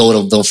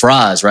 Those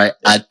fries, right?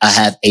 I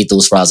have ate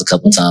those fries a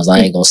couple times. I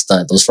ain't gonna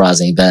stunt. Those fries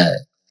ain't bad.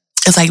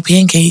 It's like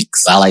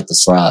pancakes. I like the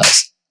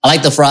fries. I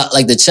like the fry.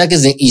 Like the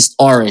Checkers in East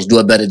Orange do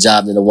a better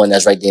job than the one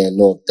that's right there in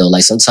North. Though,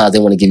 like sometimes they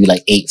want to give you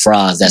like 8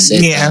 fries. That's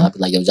it. Yeah. I'll be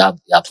like, yo, y'all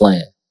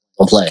playing.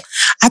 Don't play.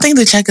 I think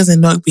the Checkers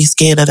in North be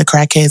scared of the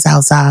crackheads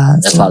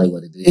outside. That's probably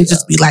what it is. It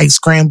just be like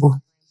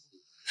scramble.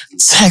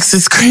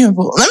 Texas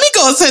scramble. Let me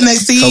go to the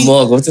next scene. Come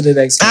on, go to the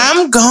next one.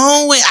 I'm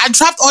going. I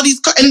dropped all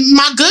these and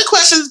my good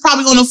questions is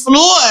probably on the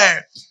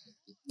floor.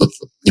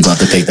 You're going to have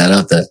to pick that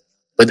up there.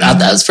 But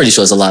I was pretty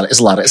sure it's a lot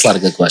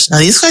of good questions. Now,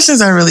 these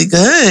questions are really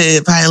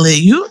good,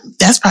 pilot.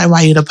 That's probably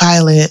why you're the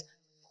pilot.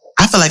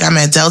 I feel like I'm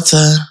at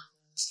Delta.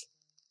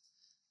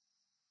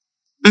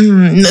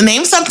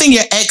 Name something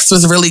your ex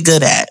was really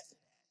good at.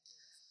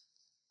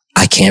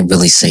 I can't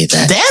really say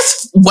that.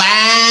 That's wow.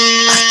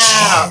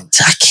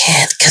 I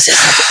can't because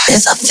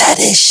it's a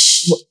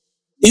fetish.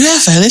 You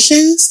have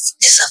fetishes?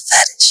 It's a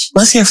fetish.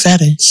 What's your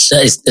fetish?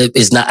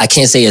 It's not. I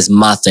can't say it's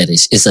my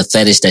fetish. It's a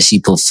fetish that she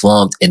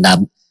performed, and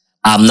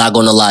I'm not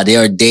gonna lie.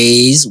 There are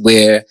days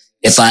where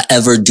if I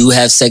ever do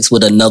have sex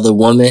with another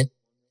woman,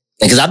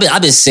 because I've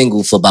been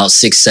single for about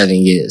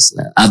 6-7 years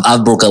now.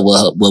 I've broke up with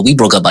her. Well, we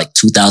broke up like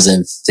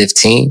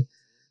 2015,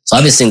 so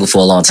I've been single for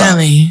a long time.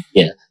 Really?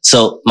 Yeah.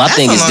 So my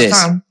thing is this,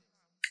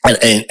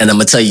 and I'm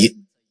gonna tell you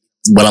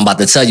what I'm about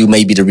to tell you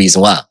may be the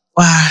reason why.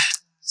 Why?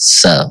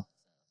 So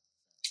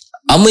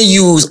I'm gonna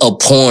use a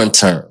porn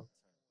term.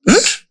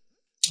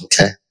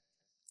 Okay.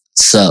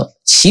 So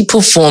she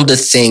performed a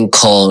thing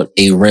called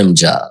a rim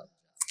job.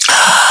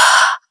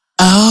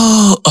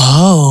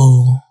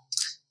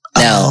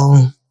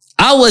 Now,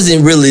 I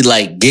wasn't really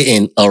like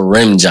getting a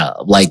rim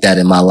job like that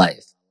in my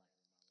life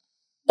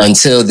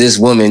until this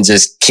woman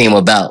just came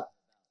about.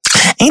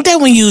 Ain't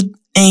that when you...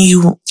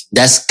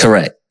 That's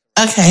correct.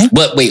 Okay.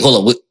 But wait,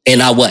 hold on.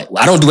 And I what?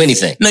 I don't do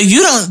anything. No,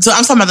 you don't. So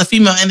I'm talking about the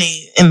female in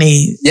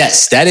the...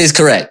 Yes, that is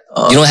correct.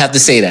 You don't have to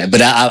say that,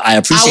 but I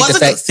appreciate the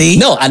fact. See?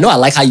 No, I know. I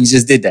like how you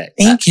just did that.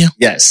 Thank you.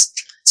 Yes.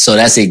 So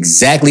that's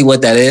exactly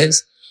what that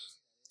is.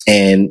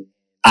 And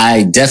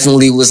I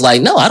definitely was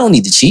like, no, I don't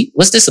need to cheat.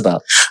 What's this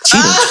about?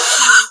 Cheating.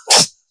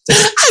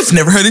 I've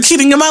never heard of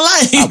cheating in my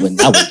life. I don't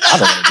want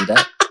to do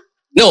that.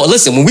 No,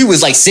 listen, when we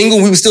was like single,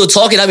 we were still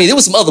talking. I mean, there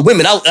was some other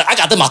women. I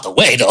got them out the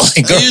way though.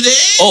 Like, girl, you did?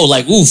 Oh,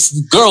 like, oof,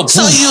 girl.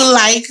 So you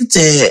liked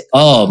it?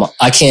 Oh,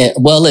 I can't.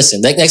 Well,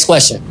 listen, next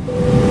question.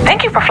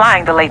 Thank you for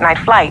flying the late night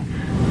flight.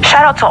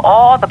 Shout out to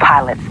all the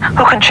pilots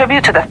who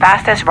contribute to the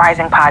fastest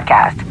rising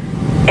podcast.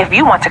 If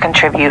you want to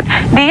contribute,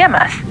 DM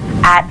us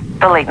at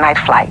the late night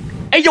flight.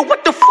 Hey, yo,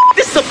 what the f***?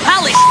 This is a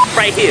palace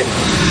right here.